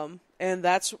 And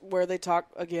that's where they talk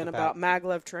again about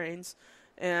maglev trains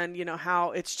and,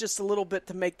 how it's just a little bit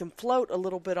to make them float a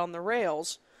little bit on the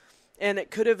rails. And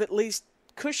it could have at least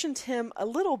cushioned him a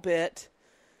little bit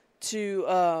to,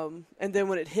 and then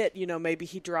when it hit, maybe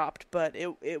he dropped, but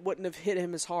it wouldn't have hit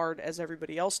him as hard as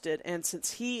everybody else did. And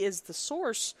since he is the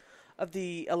source of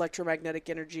the electromagnetic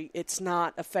energy, it's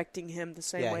not affecting him the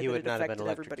same way that it affected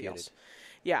everybody else.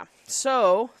 Yeah.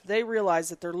 So they realize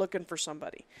that they're looking for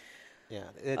somebody. Yeah,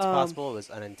 it's possible it was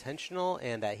unintentional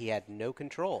and that he had no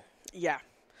control. Yeah.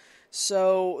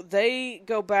 So they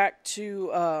go back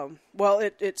to,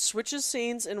 it switches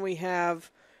scenes and we have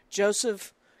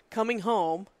Joseph coming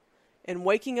home and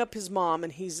waking up his mom,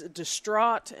 and he's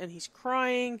distraught and he's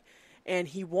crying and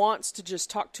he wants to just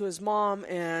talk to his mom,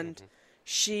 and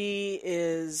she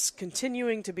is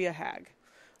continuing to be a hag.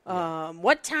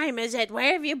 What time is it?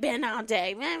 Where have you been all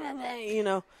day?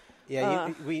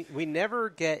 Yeah, we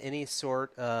never get any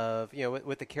sort of,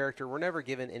 with the character, we're never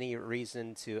given any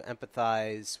reason to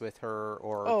empathize with her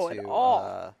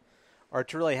or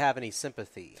to really have any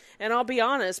sympathy. And I'll be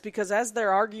honest, because as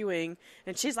they're arguing,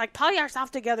 and she's like, pull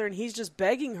yourself together, and he's just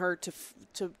begging her to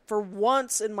for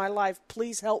once in my life,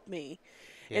 please help me.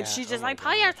 Yeah, and she's just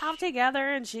pull yourself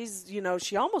together, and she's,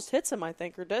 she almost hits him, I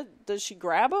think, or does she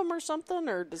grab him or something,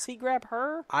 or does he grab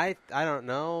her? I don't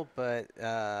know, but...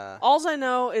 All I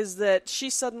know is that she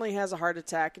suddenly has a heart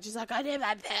attack, and she's like, I need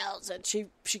my pills, and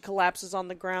she collapses on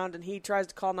the ground, and he tries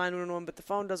to call 911, but the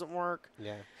phone doesn't work.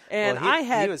 Yeah. And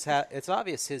it's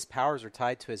obvious his powers are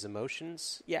tied to his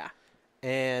emotions. Yeah.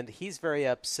 And he's very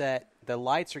upset. The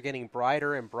lights are getting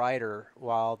brighter and brighter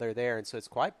while they're there, and so it's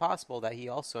quite possible that he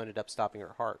also ended up stopping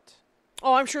her heart.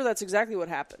 Oh, I'm sure that's exactly what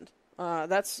happened. I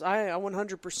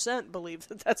 100% believe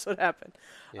that that's what happened.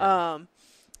 Yeah.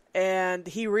 And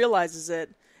he realizes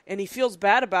it, and he feels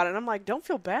bad about it. And I'm like, don't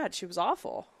feel bad. She was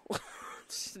awful.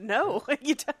 No,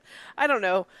 I don't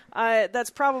know.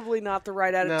 That's probably not the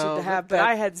right attitude to have, but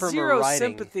I had zero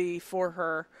sympathy for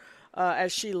her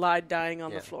as she lied dying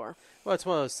on the floor. Well, it's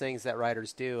one of those things that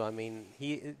writers do. I mean,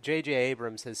 J.J.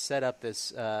 Abrams has set up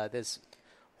this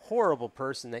horrible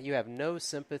person that you have no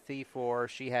sympathy for.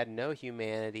 She had no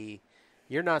humanity.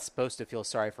 You're not supposed to feel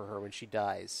sorry for her when she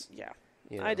dies. Yeah,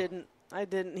 I didn't.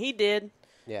 He did.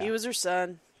 Yeah. He was her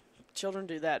son. Children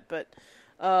do that, but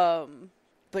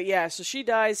yeah. So she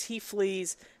dies. He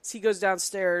flees. So he goes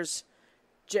downstairs.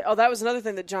 That was another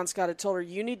thing that John Scott had told her.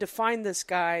 You need to find this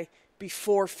guy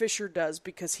before Fisher does,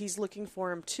 because he's looking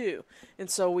for him too. And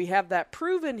so we have that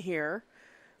proven here.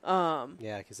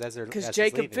 Because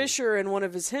Jacob Fisher and one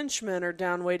of his henchmen are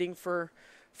down waiting for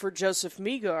Joseph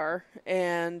Meagher,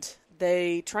 and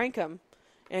they trank him,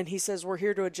 and he says, "We're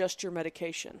here to adjust your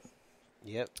medication."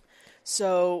 Yep.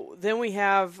 So then we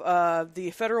have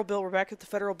the federal bill. We're back at the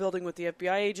federal building with the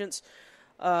FBI agents.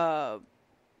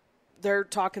 They're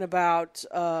talking about,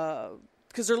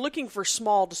 because they're looking for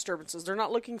small disturbances. They're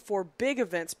not looking for big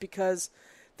events, because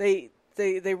they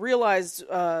realized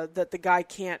that the guy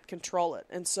can't control it.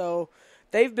 And so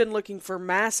they've been looking for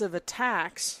massive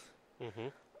attacks. Mm-hmm.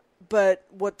 But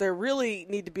what they really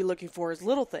need to be looking for is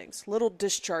little things, little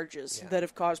discharges that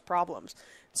have caused problems.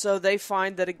 So they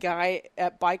find that a guy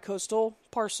at Bicoastal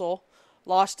Parcel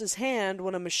lost his hand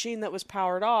when a machine that was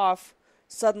powered off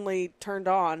suddenly turned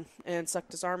on and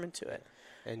sucked his arm into it.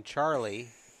 And Charlie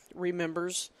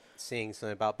remembers seeing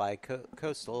something about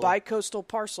Bicoastal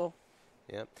Parcel.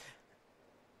 Yep.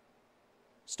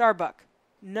 Starbuck.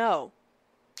 No.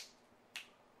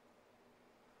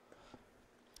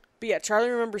 But yeah, Charlie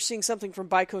remembers seeing something from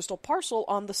Bicoastal Parcel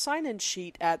on the sign-in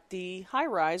sheet at the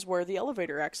high-rise where the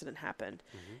elevator accident happened.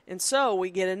 Mm-hmm. And so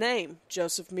we get a name,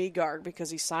 Joseph Meagher,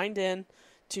 because he signed in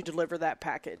to deliver that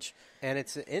package. And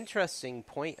it's an interesting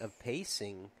point of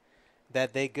pacing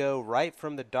that they go right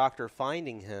from the doctor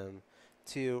finding him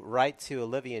right to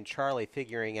Olivia and Charlie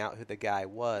figuring out who the guy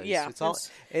was. Yeah,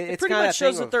 it pretty much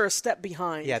shows that they're a step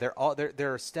behind. Yeah,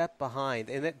 they're a step behind,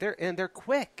 and they're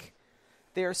quick.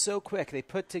 They are so quick. They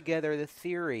put together the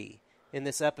theory in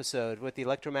this episode with the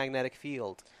electromagnetic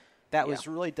field. That was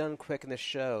really done quick in the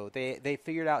show. They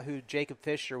figured out who Jacob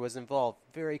Fisher was involved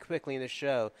very quickly in the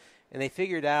show, and they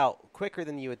figured out quicker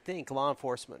than you would think law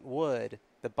enforcement would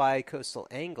the bicoastal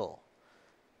angle,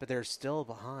 but they're still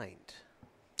behind.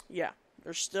 Yeah,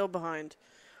 they're still behind.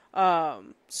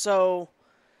 So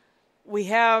we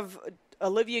have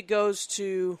Olivia goes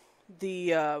to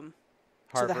the Harvard,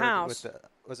 to the house.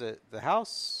 Was it the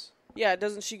house? Yeah,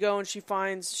 doesn't she go and she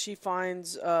finds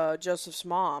Joseph's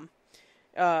mom.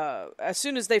 As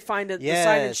soon as they find the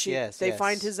sign-in sheet, they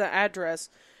find his address.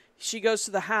 She goes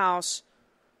to the house,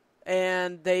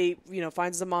 and they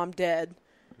finds the mom dead.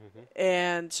 Mm-hmm.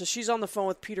 And so she's on the phone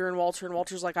with Peter and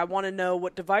Walter's like, "I want to know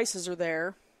what devices are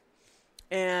there."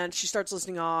 And she starts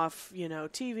listing off,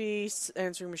 TV,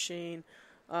 answering machine,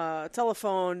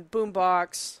 telephone,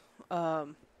 boombox,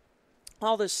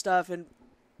 all this stuff. And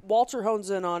Walter hones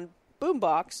in on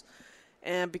boombox,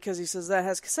 and because he says that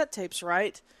has cassette tapes,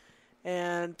 right?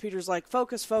 And Peter's like,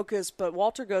 focus, but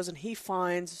Walter goes and he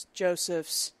finds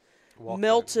Joseph's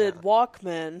melted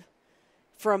Walkman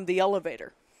from the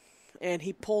elevator. And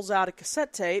he pulls out a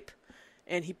cassette tape,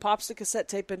 and he pops the cassette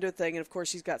tape into a thing, and of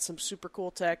course he's got some super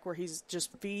cool tech where he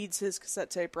just feeds his cassette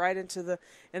tape right into the,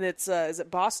 and it's, is it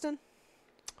Boston?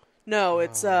 No,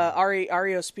 it's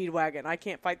REO Speedwagon. I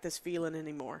can't fight this feeling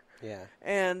anymore. Yeah.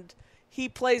 And he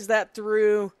plays that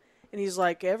through, and he's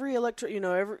like, cassette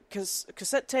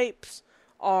tapes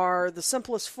are the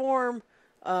simplest form,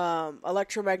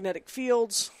 electromagnetic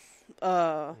fields.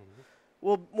 Well,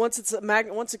 once it's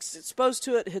exposed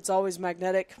to it, it's always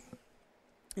magnetic.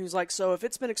 He was like, so if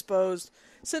it's been exposed,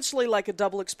 essentially like a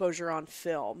double exposure on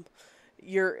film,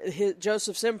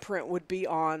 Joseph's imprint would be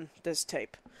on this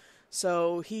tape.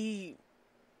 So he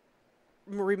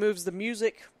removes the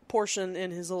music portion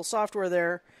in his little software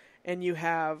there, and you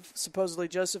have supposedly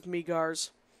Joseph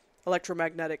Meagher's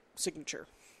electromagnetic signature.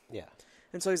 Yeah.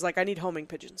 And so he's like, I need homing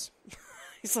pigeons.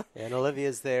 He's like, and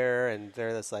Olivia's there, and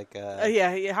they're just like...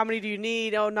 yeah, how many do you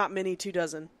need? Oh, not many,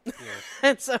 24. Yeah.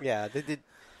 And so... Yeah, they did...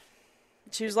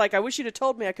 She was like, I wish you'd have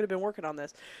told me. I could have been working on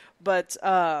this. But,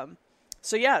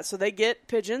 so they get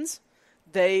pigeons.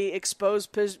 They expose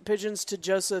pigeons to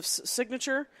Joseph's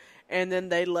signature, and then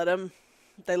they let him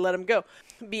go.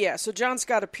 But yeah, so John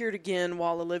Scott appeared again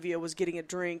while Olivia was getting a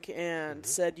drink and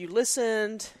said, "You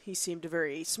listened." He seemed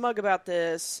very smug about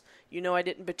this. I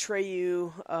didn't betray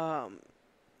you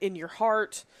in your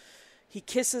heart. He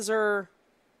kisses her.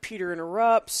 Peter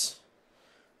interrupts.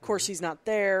 Of course, he's not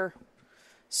there.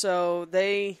 So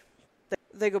they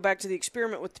go back to the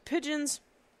experiment with the pigeons.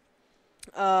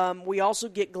 We also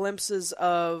get glimpses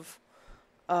of,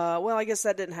 I guess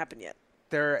that didn't happen yet.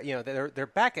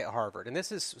 They're back at Harvard, and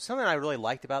this is something I really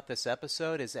liked about this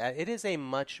episode is that it is a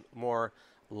much more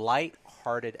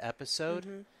light-hearted episode.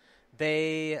 Mm-hmm.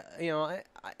 They,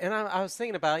 I was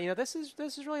thinking about, this is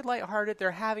really lighthearted.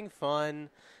 They're having fun.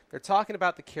 They're talking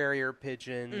about the carrier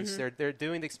pigeons. Mm-hmm. They're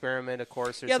doing the experiment, of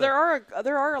course. There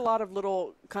are a lot of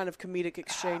little kind of comedic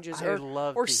exchanges,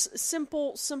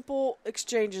 simple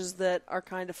exchanges that are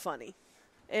kind of funny,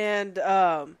 and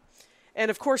And,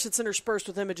 of course, it's interspersed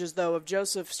with images, though, of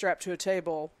Joseph strapped to a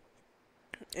table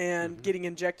and getting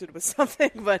injected with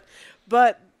something.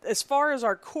 But as far as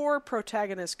our core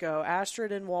protagonists go,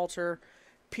 Astrid and Walter,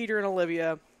 Peter and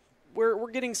Olivia,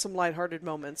 we're getting some lighthearted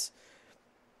moments.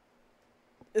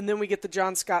 And then we get the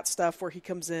John Scott stuff where he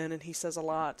comes in and he says a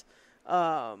lot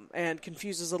and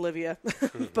confuses Olivia.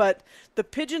 But the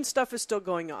pigeon stuff is still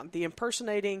going on. The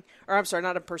imprinting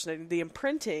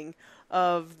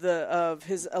of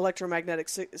his electromagnetic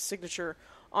signature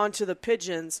onto the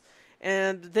pigeons.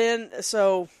 And then,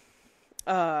 so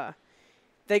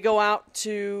they go out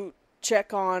to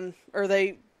check on, or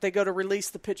they go to release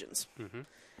the pigeons. Mm-hmm.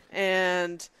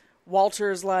 And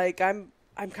Walter's like, I'm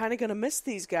kind of going to miss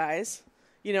these guys.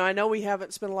 You know, I know we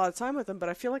haven't spent a lot of time with them, but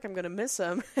I feel like I'm going to miss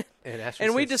them.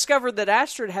 And we discovered that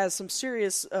Astrid has some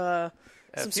serious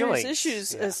serious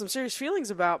issues, some serious feelings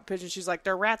about pigeons. She's like,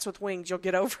 they're rats with wings. You'll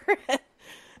get over it.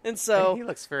 And so he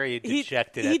looks very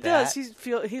dejected. He does.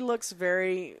 He looks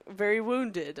very, very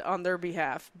wounded on their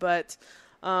behalf. But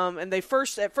and at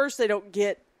first they don't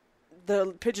get,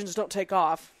 the pigeons don't take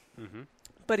off. Mm-hmm.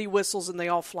 But he whistles and they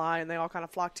all fly and they all kind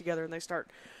of flock together and they start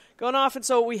going off. And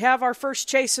so we have our first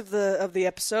chase of the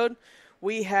episode.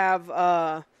 We have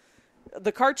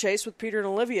the car chase with Peter and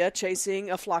Olivia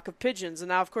chasing a flock of pigeons. And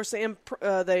now, of course,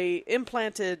 they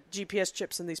implanted GPS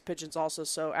chips in these pigeons also,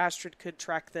 so Astrid could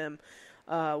track them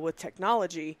with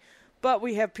technology. But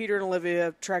we have Peter and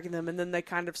Olivia tracking them, and then they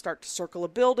kind of start to circle a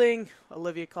building.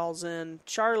 Olivia calls in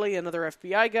Charlie and other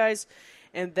FBI guys,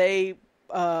 and they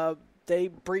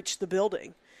breach the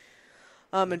building.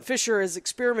 And Fisher is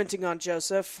experimenting on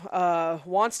Joseph,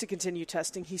 wants to continue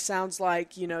testing. He sounds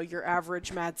like, your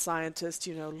average mad scientist,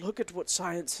 look at what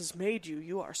science has made you.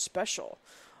 You are special.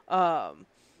 So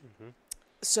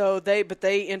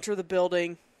they enter the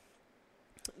building.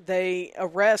 They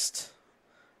arrest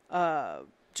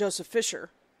Joseph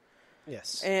Fisher.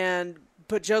 Yes.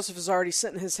 But Joseph has already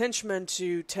sent his henchmen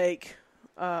to take...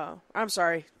 I'm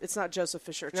sorry, it's not Joseph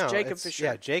Fisher. It's Jacob Fisher.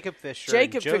 Yeah, Jacob Fisher.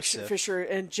 Jacob and Joseph. Fisher,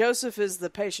 and Joseph is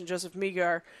the patient, Joseph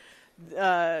Megar.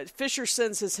 Fisher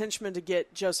sends his henchmen to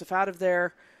get Joseph out of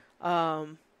there.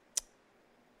 From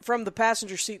the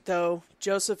passenger seat, though,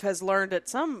 Joseph has learned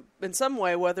in some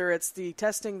way, whether it's the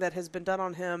testing that has been done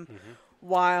on him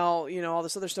while all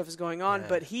this other stuff is going on,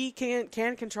 but he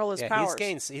can control his powers.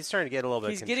 He's starting to get a little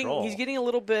bit of control. He's getting a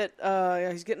little bit.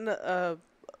 He's getting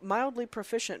mildly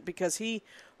proficient because he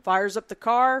fires up the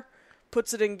car,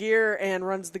 puts it in gear, and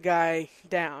runs the guy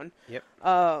down. Yep.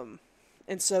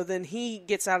 And so then he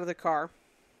gets out of the car,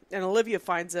 and Olivia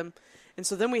finds him, and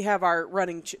so then we have our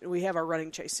running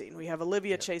chase scene. We have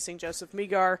Olivia chasing Joseph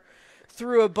Megar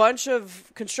through a bunch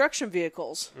of construction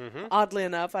vehicles. Mm-hmm. Oddly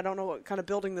enough, I don't know what kind of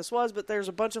building this was, but there's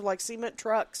a bunch of cement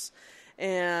trucks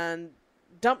and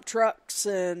dump trucks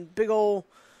and big old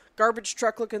garbage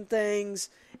truck looking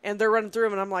things. And they're running through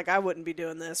them, and I'm like, I wouldn't be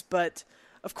doing this. But,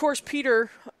 of course, Peter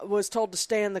was told to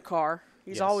stay in the car.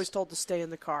 He's always told to stay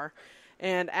in the car.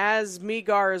 And as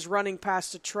Megar is running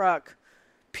past a truck,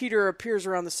 Peter appears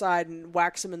around the side and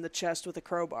whacks him in the chest with a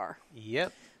crowbar.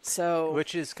 Yep. So,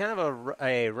 which is kind of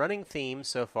a running theme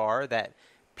so far, that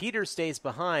Peter stays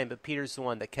behind, but Peter's the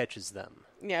one that catches them.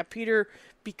 Yeah, Peter,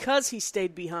 because he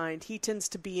stayed behind, he tends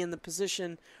to be in the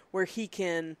position where he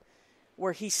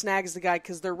snags the guy,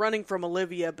 because they're running from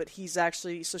Olivia, but he's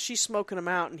actually, so she's smoking him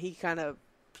out, and he kind of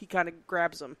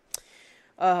grabs him.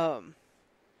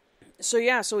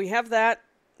 So we have that.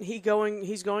 He's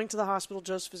going to the hospital.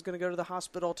 Joseph is going to go to the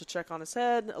hospital to check on his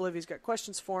head. Olivia's got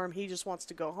questions for him. He just wants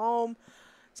to go home.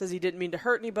 Says he didn't mean to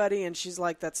hurt anybody, and she's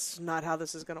like, that's not how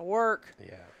this is going to work.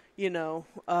 Yeah.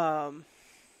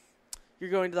 You're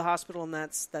going to the hospital, and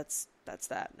that's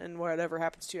that. And whatever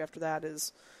happens to you after that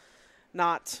is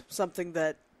not something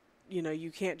that,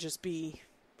 you can't just be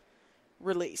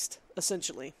released,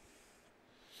 essentially.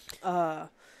 And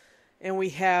we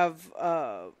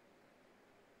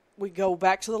go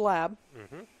back to the lab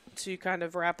to kind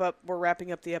of wrap up. We're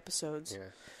wrapping up the episodes. Yeah.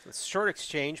 It's a short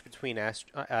exchange between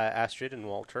Astrid and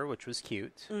Walter, which was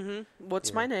cute. Mm-hmm.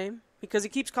 What's my name? Because he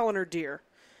keeps calling her dear.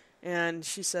 And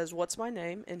she says, what's my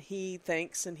name? And he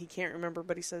thinks, and he can't remember,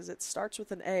 but he says, it starts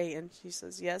with an A. And she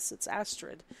says, yes, it's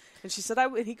Astrid. And she said,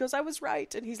 and he goes, I was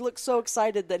right. And he looks so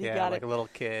excited that he got it. Like a little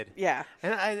kid. Yeah.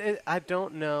 And I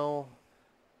don't know,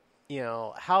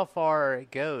 how far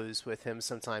it goes with him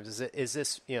sometimes. Is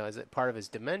it part of his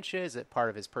dementia? Is it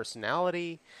part of his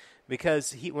personality?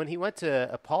 Because when he went to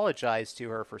apologize to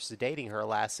her for sedating her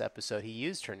last episode, he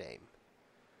used her name.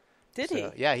 Did he?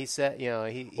 Yeah, he said,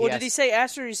 did he say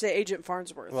Astrid or did he say Agent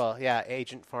Farnsworth? Well, yeah,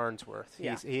 Agent Farnsworth.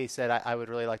 Yeah. He said, I would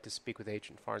really like to speak with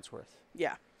Agent Farnsworth.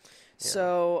 Yeah.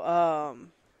 So,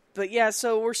 But yeah,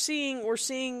 so we're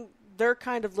seeing their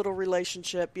kind of little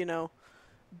relationship,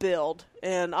 build.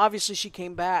 And obviously she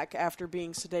came back after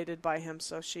being sedated by him,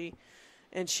 so she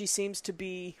seems to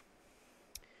be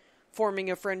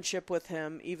forming a friendship with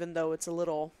him, even though it's a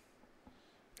little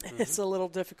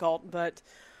difficult. But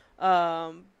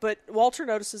Walter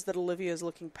notices that Olivia is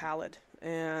looking pallid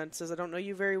and says, "I don't know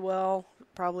you very well.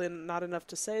 Probably not enough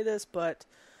to say this, but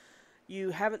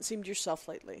you haven't seemed yourself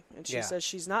lately." And she says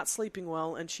she's not sleeping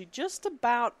well, and she just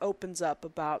about opens up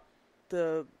about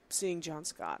the seeing John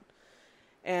Scott.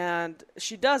 And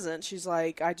she doesn't. She's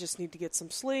like, "I just need to get some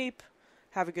sleep.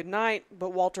 Have a good night." But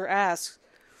Walter asks,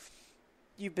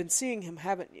 "You've been seeing him,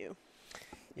 haven't you?"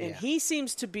 Yeah. And he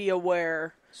seems to be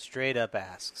aware. Straight up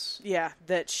asks. Yeah,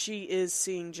 that she is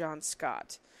seeing John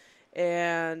Scott.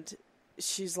 And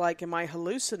she's like, "Am I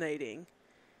hallucinating?"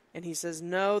 And he says,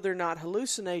 "No, they're not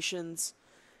hallucinations."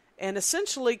 And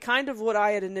essentially, kind of what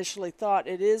I had initially thought,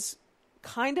 it is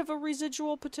kind of a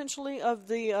residual, potentially, of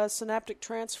the synaptic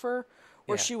transfer,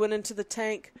 where she went into the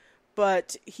tank.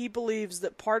 But he believes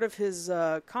that part of his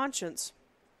conscience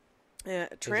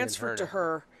transferred to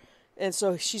her. And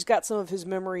so she's got some of his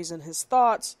memories and his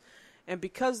thoughts. And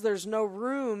because there's no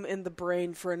room in the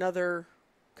brain for another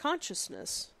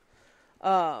consciousness,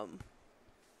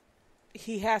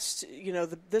 he has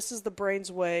to, this is the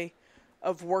brain's way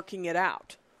of working it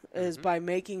out, is by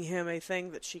making him a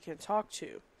thing that she can talk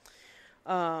to.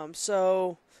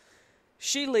 So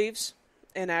she leaves,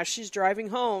 and as she's driving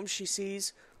home, she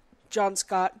sees John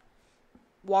Scott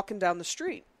walking down the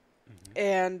street,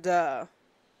 and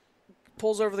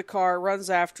pulls over the car,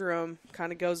 runs after him,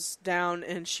 kind of goes down,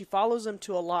 and she follows him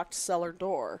to a locked cellar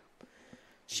door.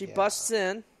 She busts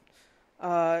in,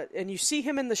 and you see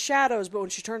him in the shadows, but when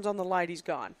she turns on the light, he's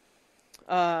gone.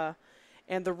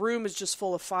 And the room is just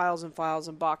full of files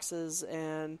and boxes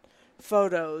and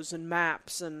photos and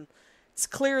maps, and it's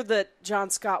clear that John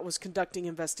Scott was conducting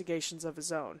investigations of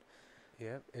his own.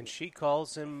 Yeah, and she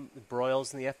calls him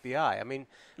Broyles and the FBI. I mean,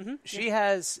 she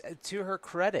has, to her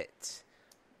credit,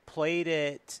 played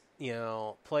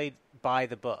by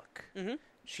the book.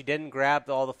 She didn't grab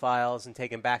all the files and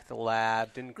take them back to the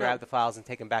lab, didn't grab the files and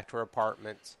take them back to her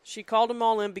apartment. She called them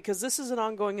all in because this is an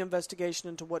ongoing investigation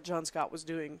into what John Scott was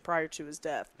doing prior to his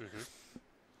death.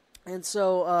 And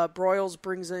so Broyles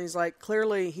brings in, he's like,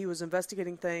 clearly he was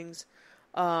investigating things.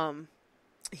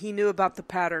 He knew about the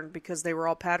pattern because they were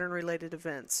all pattern-related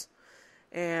events.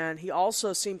 And he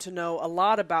also seemed to know a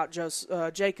lot about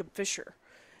Jacob Fisher.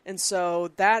 And so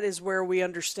that is where we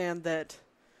understand that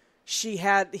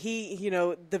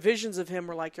the visions of him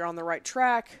were like, you're on the right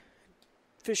track.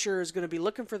 Fisher is going to be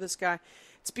looking for this guy.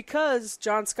 It's because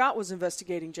John Scott was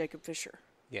investigating Jacob Fisher.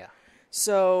 Yeah.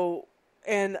 So,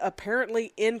 and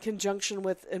apparently in conjunction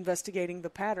with investigating the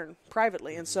pattern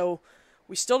privately. And so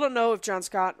we still don't know if John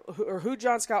Scott, or who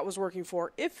John Scott was working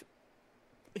for, if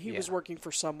he was working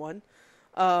for someone.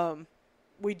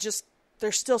 There's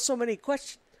still so many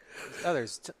questions.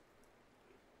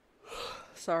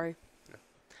 Sorry.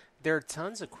 There are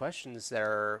tons of questions that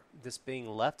are just being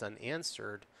left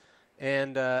unanswered.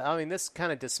 And, this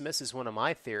kind of dismisses one of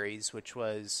my theories, which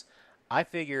was I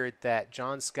figured that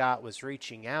John Scott was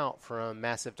reaching out from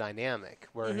Massive Dynamic,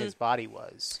 where his body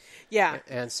was. Yeah.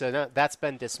 And so that's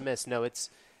been dismissed. No, it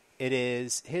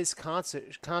is his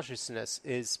consciousness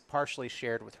is partially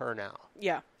shared with her now.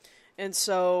 Yeah. And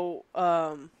so,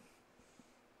 or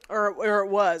it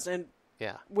was, and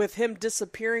with him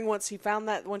disappearing once she found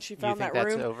that room,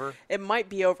 that's over? It might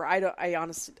be over. I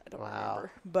honestly don't remember.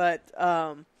 But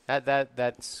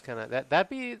that's kind of that'd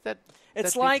be that.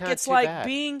 It's like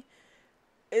being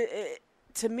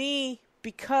to me,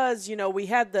 because we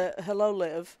had the hello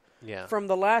Liv from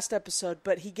the last episode,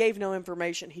 but he gave no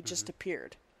information. He just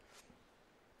appeared.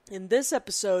 In this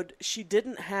episode, she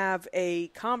didn't have a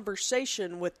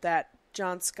conversation with that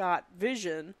John Scott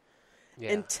vision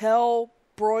until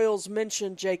Broyles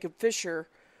mentioned Jacob Fisher.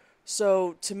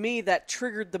 So to me, that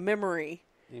triggered the memory,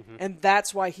 and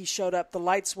that's why he showed up. The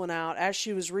lights went out. As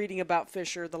she was reading about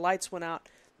Fisher, the lights went out.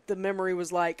 The memory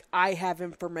was like, I have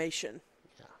information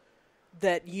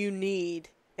that you need,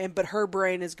 but her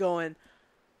brain is going,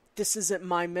 this isn't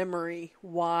my memory.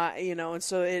 Why, and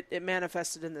so it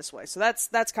manifested in this way. So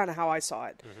that's kind of how I saw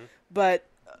it. But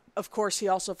of course, he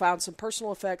also found some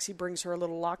personal effects. He brings her a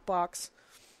little lockbox.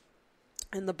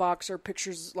 In the box are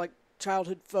pictures, like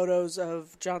childhood photos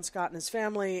of John Scott and his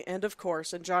family, and of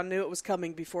course, and John knew it was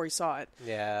coming before he saw it.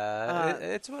 Yeah,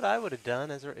 it's what I would have done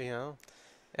as a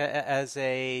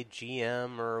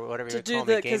GM or whatever you call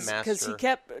me, game master. Because he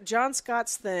kept, John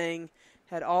Scott's thing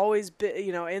had always been,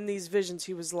 in these visions,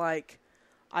 he was like,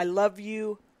 I love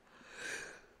you.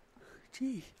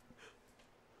 Gee,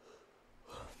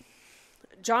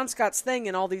 John Scott's thing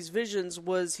in all these visions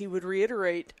was he would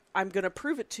reiterate, I'm going to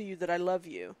prove it to you that I love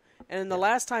you. And the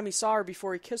last time he saw her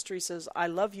before he kissed her, he says, I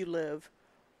love you, Liv,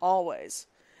 always.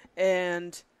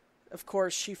 And, of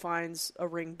course, she finds a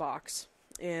ring box.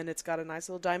 And it's got a nice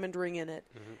little diamond ring in it.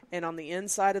 Mm-hmm. And on the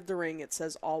inside of the ring, it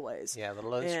says always. Yeah, a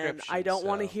little inscription. And I don't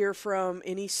want to hear from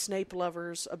any Snape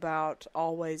lovers about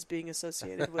always being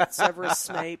associated with Severus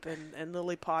Snape and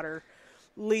Lily Potter.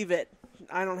 Leave it.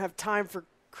 I don't have time for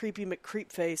creepy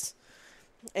McCreepface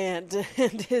and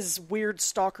his weird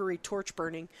stalkery torch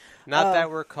burning. Not that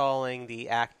we're calling the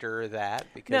actor that,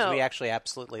 because we actually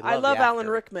absolutely love I love the actor. Alan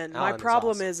Rickman. My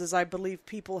problem is I believe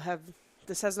people have...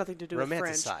 This has nothing to do with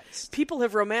French. People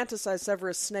have romanticized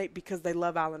Severus Snape because they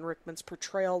love Alan Rickman's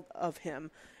portrayal of him,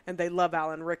 and they love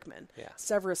Alan Rickman. Yeah.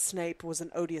 Severus Snape was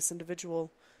an odious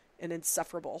individual and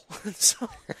insufferable. So,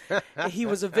 he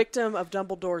was a victim of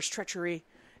Dumbledore's treachery.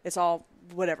 It's all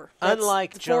whatever.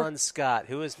 Unlike John Scott,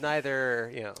 who is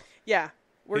neither, Yeah,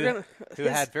 who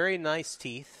had very nice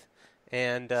teeth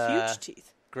and huge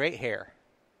teeth, great hair.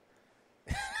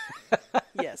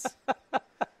 Yes.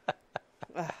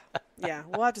 Yeah,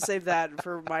 we'll have to save that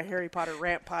for my Harry Potter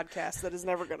rant podcast that is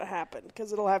never going to happen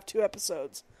because it'll have 2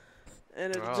 episodes,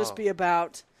 and it'll just be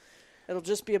about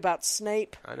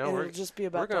Snape. I know it'll just be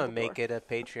about. We're going to make it a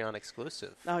Patreon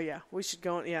exclusive. Oh yeah, we should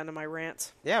go into my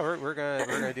rants. Yeah, we're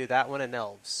gonna do that one in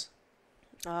elves.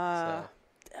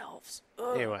 Elves.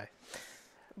 Ugh. Anyway,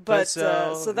 but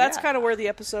so that's kind of where the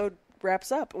episode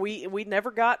wraps up. We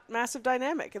never got massive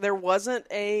dynamic. There wasn't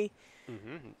a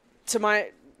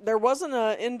There wasn't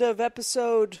an end of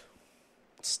episode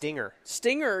stinger,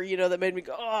 that made me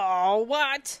go, oh,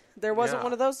 what? There wasn't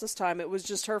one of those this time. It was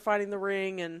just her finding the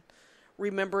ring and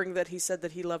remembering that he said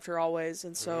that he loved her always.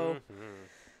 And so...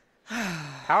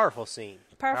 Powerful scene.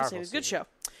 Powerful scene. Good show.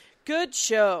 Good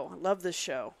show. Love this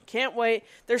show. Can't wait.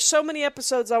 There's so many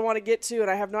episodes I want to get to,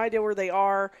 and I have no idea where they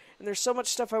are. And there's so much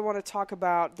stuff I want to talk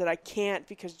about that I can't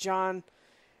because John...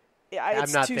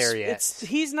 I'm not there yet.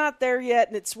 He's not there yet,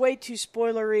 and it's way too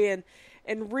spoilery.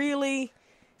 And really,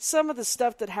 some of the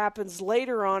stuff that happens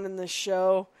later on in the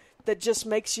show that just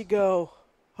makes you go,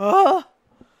 huh?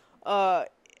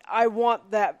 I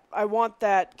want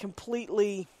that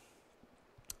completely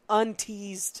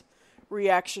unteased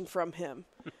reaction from him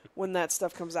when that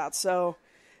stuff comes out. So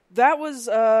that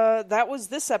was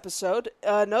this episode.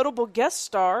 Notable guest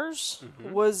stars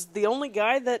was the only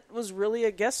guy that was really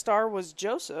a guest star was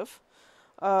Joseph.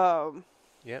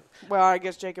 Yep. Well, I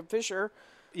guess Jacob Fisher.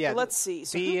 Yeah. But let's see.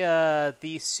 So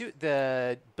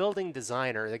the building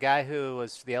designer, the guy who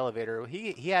was the elevator,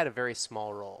 he had a very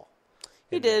small role.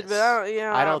 He did, but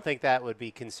I don't think that would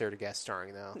be considered guest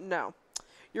starring, though. No,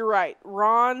 you're right.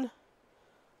 Ron,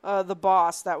 the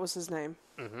boss, that was his name.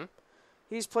 Mm-hmm.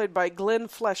 He's played by Glenn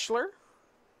Fleshler.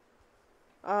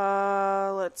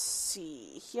 Let's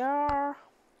see here.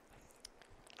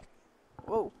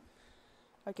 Whoa.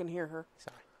 I can hear her.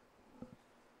 Sorry.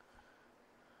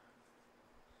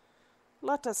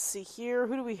 Let us see here.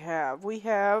 Who do we have? We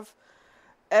have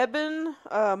Eben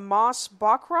Moss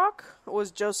Bachrock was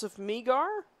Joseph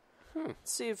Megar.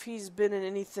 Let's see if he's been in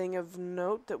anything of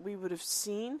note that we would have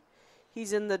seen.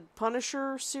 He's in the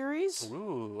Punisher series.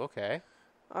 Ooh, okay.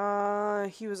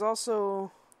 He was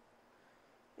also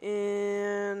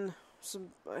in some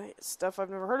stuff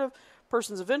I've never heard of.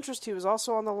 Persons of Interest. He was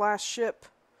also on The Last Ship.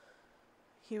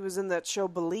 He was in that show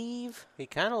Believe. He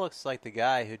kind of looks like the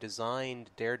guy who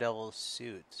designed Daredevil's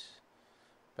suit.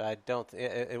 But I don't...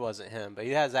 It wasn't him. But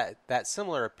he has that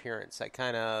similar appearance. That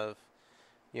kind of,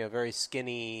 very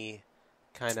skinny,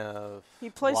 kind of He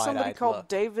plays somebody called look.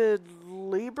 David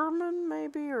Lieberman,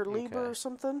 maybe? Or Lieber or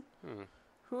something?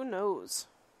 Who knows?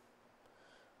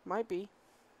 Might be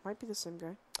the same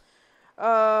guy.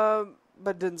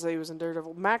 But didn't say he was in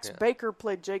Daredevil. Max Baker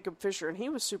played Jacob Fisher, and he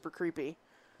was super creepy.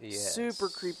 Yes. Super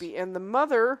creepy. And the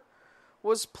mother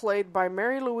was played by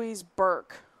Mary Louise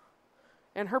Burke.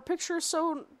 And her picture is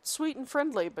so sweet and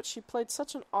friendly, but she played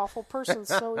such an awful person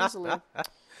so easily.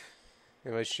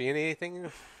 Was she in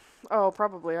anything? Oh,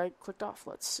 probably. I clicked off.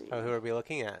 Let's see. Oh, who are we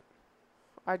looking at?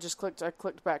 I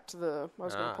clicked back to I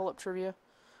was going to pull up trivia.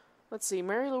 Let's see.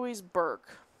 Mary Louise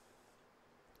Burke.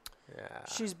 Yeah.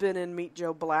 She's been in Meet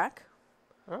Joe Black.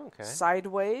 Oh, okay.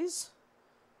 Sideways.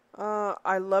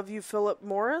 I Love You, Philip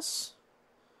Morris.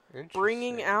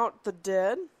 Bringing Out the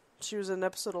Dead. She was in an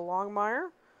episode of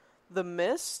Longmire. The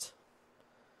Mist.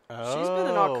 Oh, she's been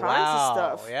in all kinds of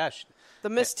stuff. Yeah. The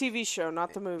Mist TV show,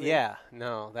 not the movie. Yeah.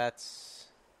 No, that's...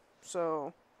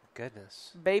 So...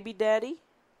 Goodness. Baby Daddy.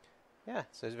 Yeah,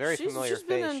 so it's a very familiar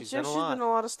face. She's done a lot. She's been in a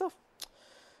lot of stuff.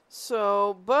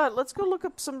 So, but let's go look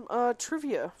up some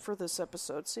trivia for this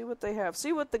episode. See what they have.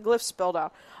 See what the glyphs spelled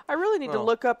out. I really need to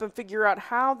look up and figure out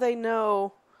how they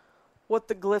know what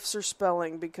the glyphs are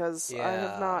spelling, because I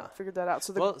have not figured that out.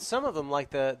 So, some of them, like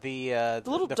the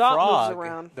little the dot frog, moves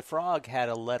around. The frog had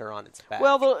a letter on its back.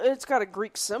 Well, it's got a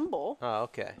Greek symbol. Oh,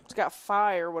 okay. It's got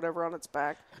phi or whatever on its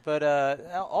back. But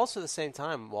also at the same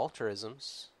time,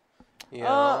 Walterisms. You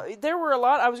know. There were a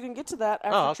lot. I was going to get to that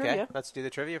after trivia. Let's do the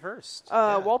trivia first.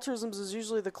 Walterisms is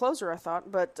usually the closer, I thought.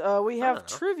 But we have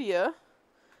trivia.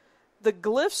 The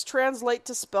glyphs translate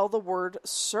to spell the word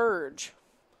surge.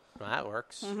 Well, that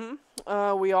works.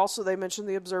 Mm-hmm. They mentioned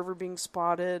the observer being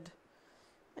spotted.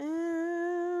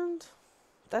 And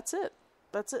that's it.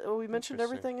 We mentioned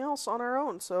everything else on our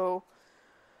own. So,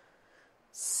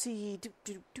 see.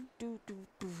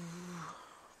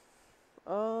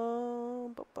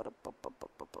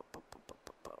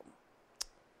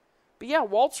 But yeah,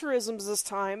 Walterisms this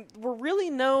time were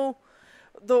really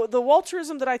the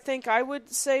Walterism that I think I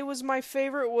would say was my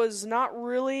favorite was not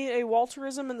really a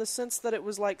Walterism in the sense that it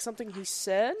was like something he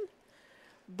said.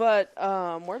 But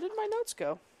where did my notes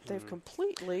go? They've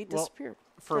completely disappeared.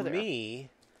 For me,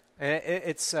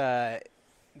 it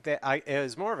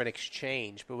was more of an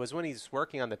exchange, but it was when he's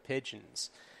working on the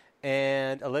pigeons.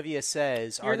 And Olivia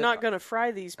says, "You're not going to fry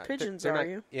these pigeons, are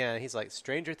you?" Yeah, he's like,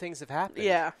 "Stranger things have happened."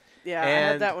 Yeah, I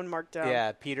had that one marked down.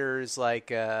 Yeah, Peter's like,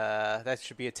 that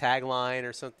should be a tagline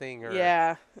or something. Or...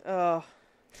 Yeah.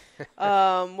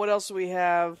 What else do we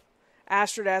have?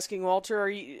 Astrid asking Walter,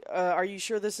 "Are you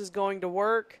sure this is going to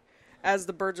work?" As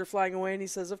the birds are flying away, and he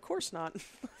says, "Of course not."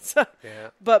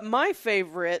 But my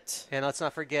favorite, and let's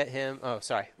not forget him. Oh,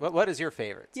 sorry. What is your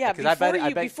favorite? Yeah,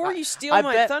 before you steal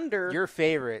my thunder, your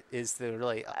favorite is the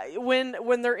really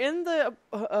when they're in the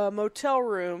motel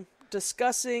room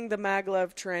discussing the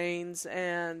maglev trains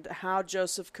and how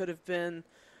Joseph could have been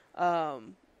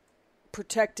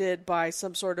protected by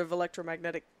some sort of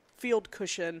electromagnetic field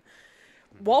cushion.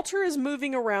 Walter is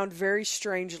moving around very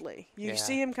strangely. You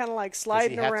see him kind of like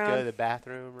sliding around. Does he have to go to the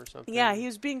bathroom or something? Yeah, he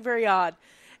was being very odd.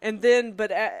 And then,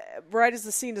 right as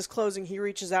the scene is closing, he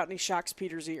reaches out and he shocks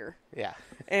Peter's ear. Yeah.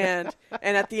 And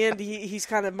at the end, he's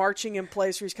kind of marching in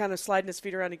place, where he's kind of sliding his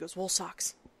feet around. And he goes, "Wool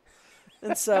socks."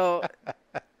 And so,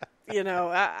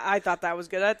 I thought that was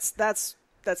good. That's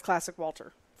classic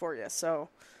Walter for you. So,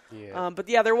 but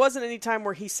yeah, there wasn't any time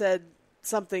where he said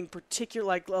something particular,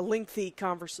 like a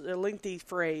lengthy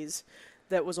phrase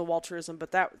that was a Walterism,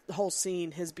 but that whole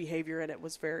scene, his behavior in it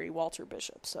was very Walter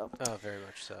Bishop. So, very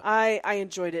much so. I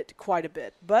enjoyed it quite a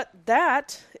bit. But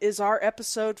that is our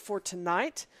episode for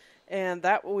tonight, and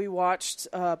that we watched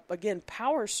again,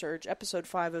 Power Surge, episode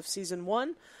 5 of season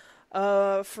 1.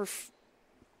 For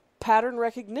pattern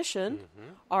recognition,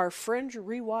 our Fringe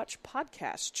Rewatch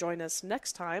podcast. Join us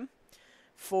next time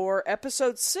for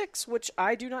episode 6, which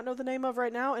I do not know the name of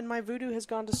right now, and my voodoo has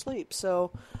gone to sleep. So,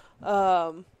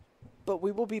 but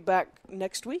we will be back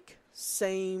next week.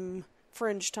 Same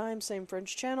Fringe time, same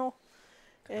Fringe channel.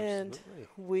 And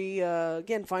we,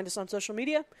 again, find us on social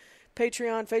media.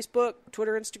 Patreon, Facebook,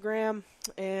 Twitter, Instagram,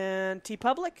 and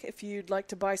TeePublic if you'd like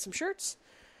to buy some shirts.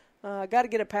 Got to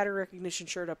get a pattern recognition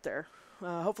shirt up there.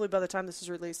 Hopefully by the time this is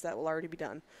released, that will already be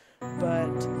done. But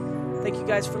thank you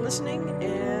guys for listening,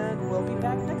 and we'll be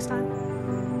back next time.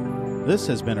 This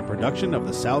has been a production of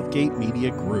the Southgate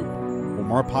Media Group. For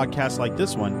more podcasts like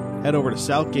this one, head over to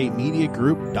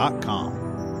southgatemediagroup.com.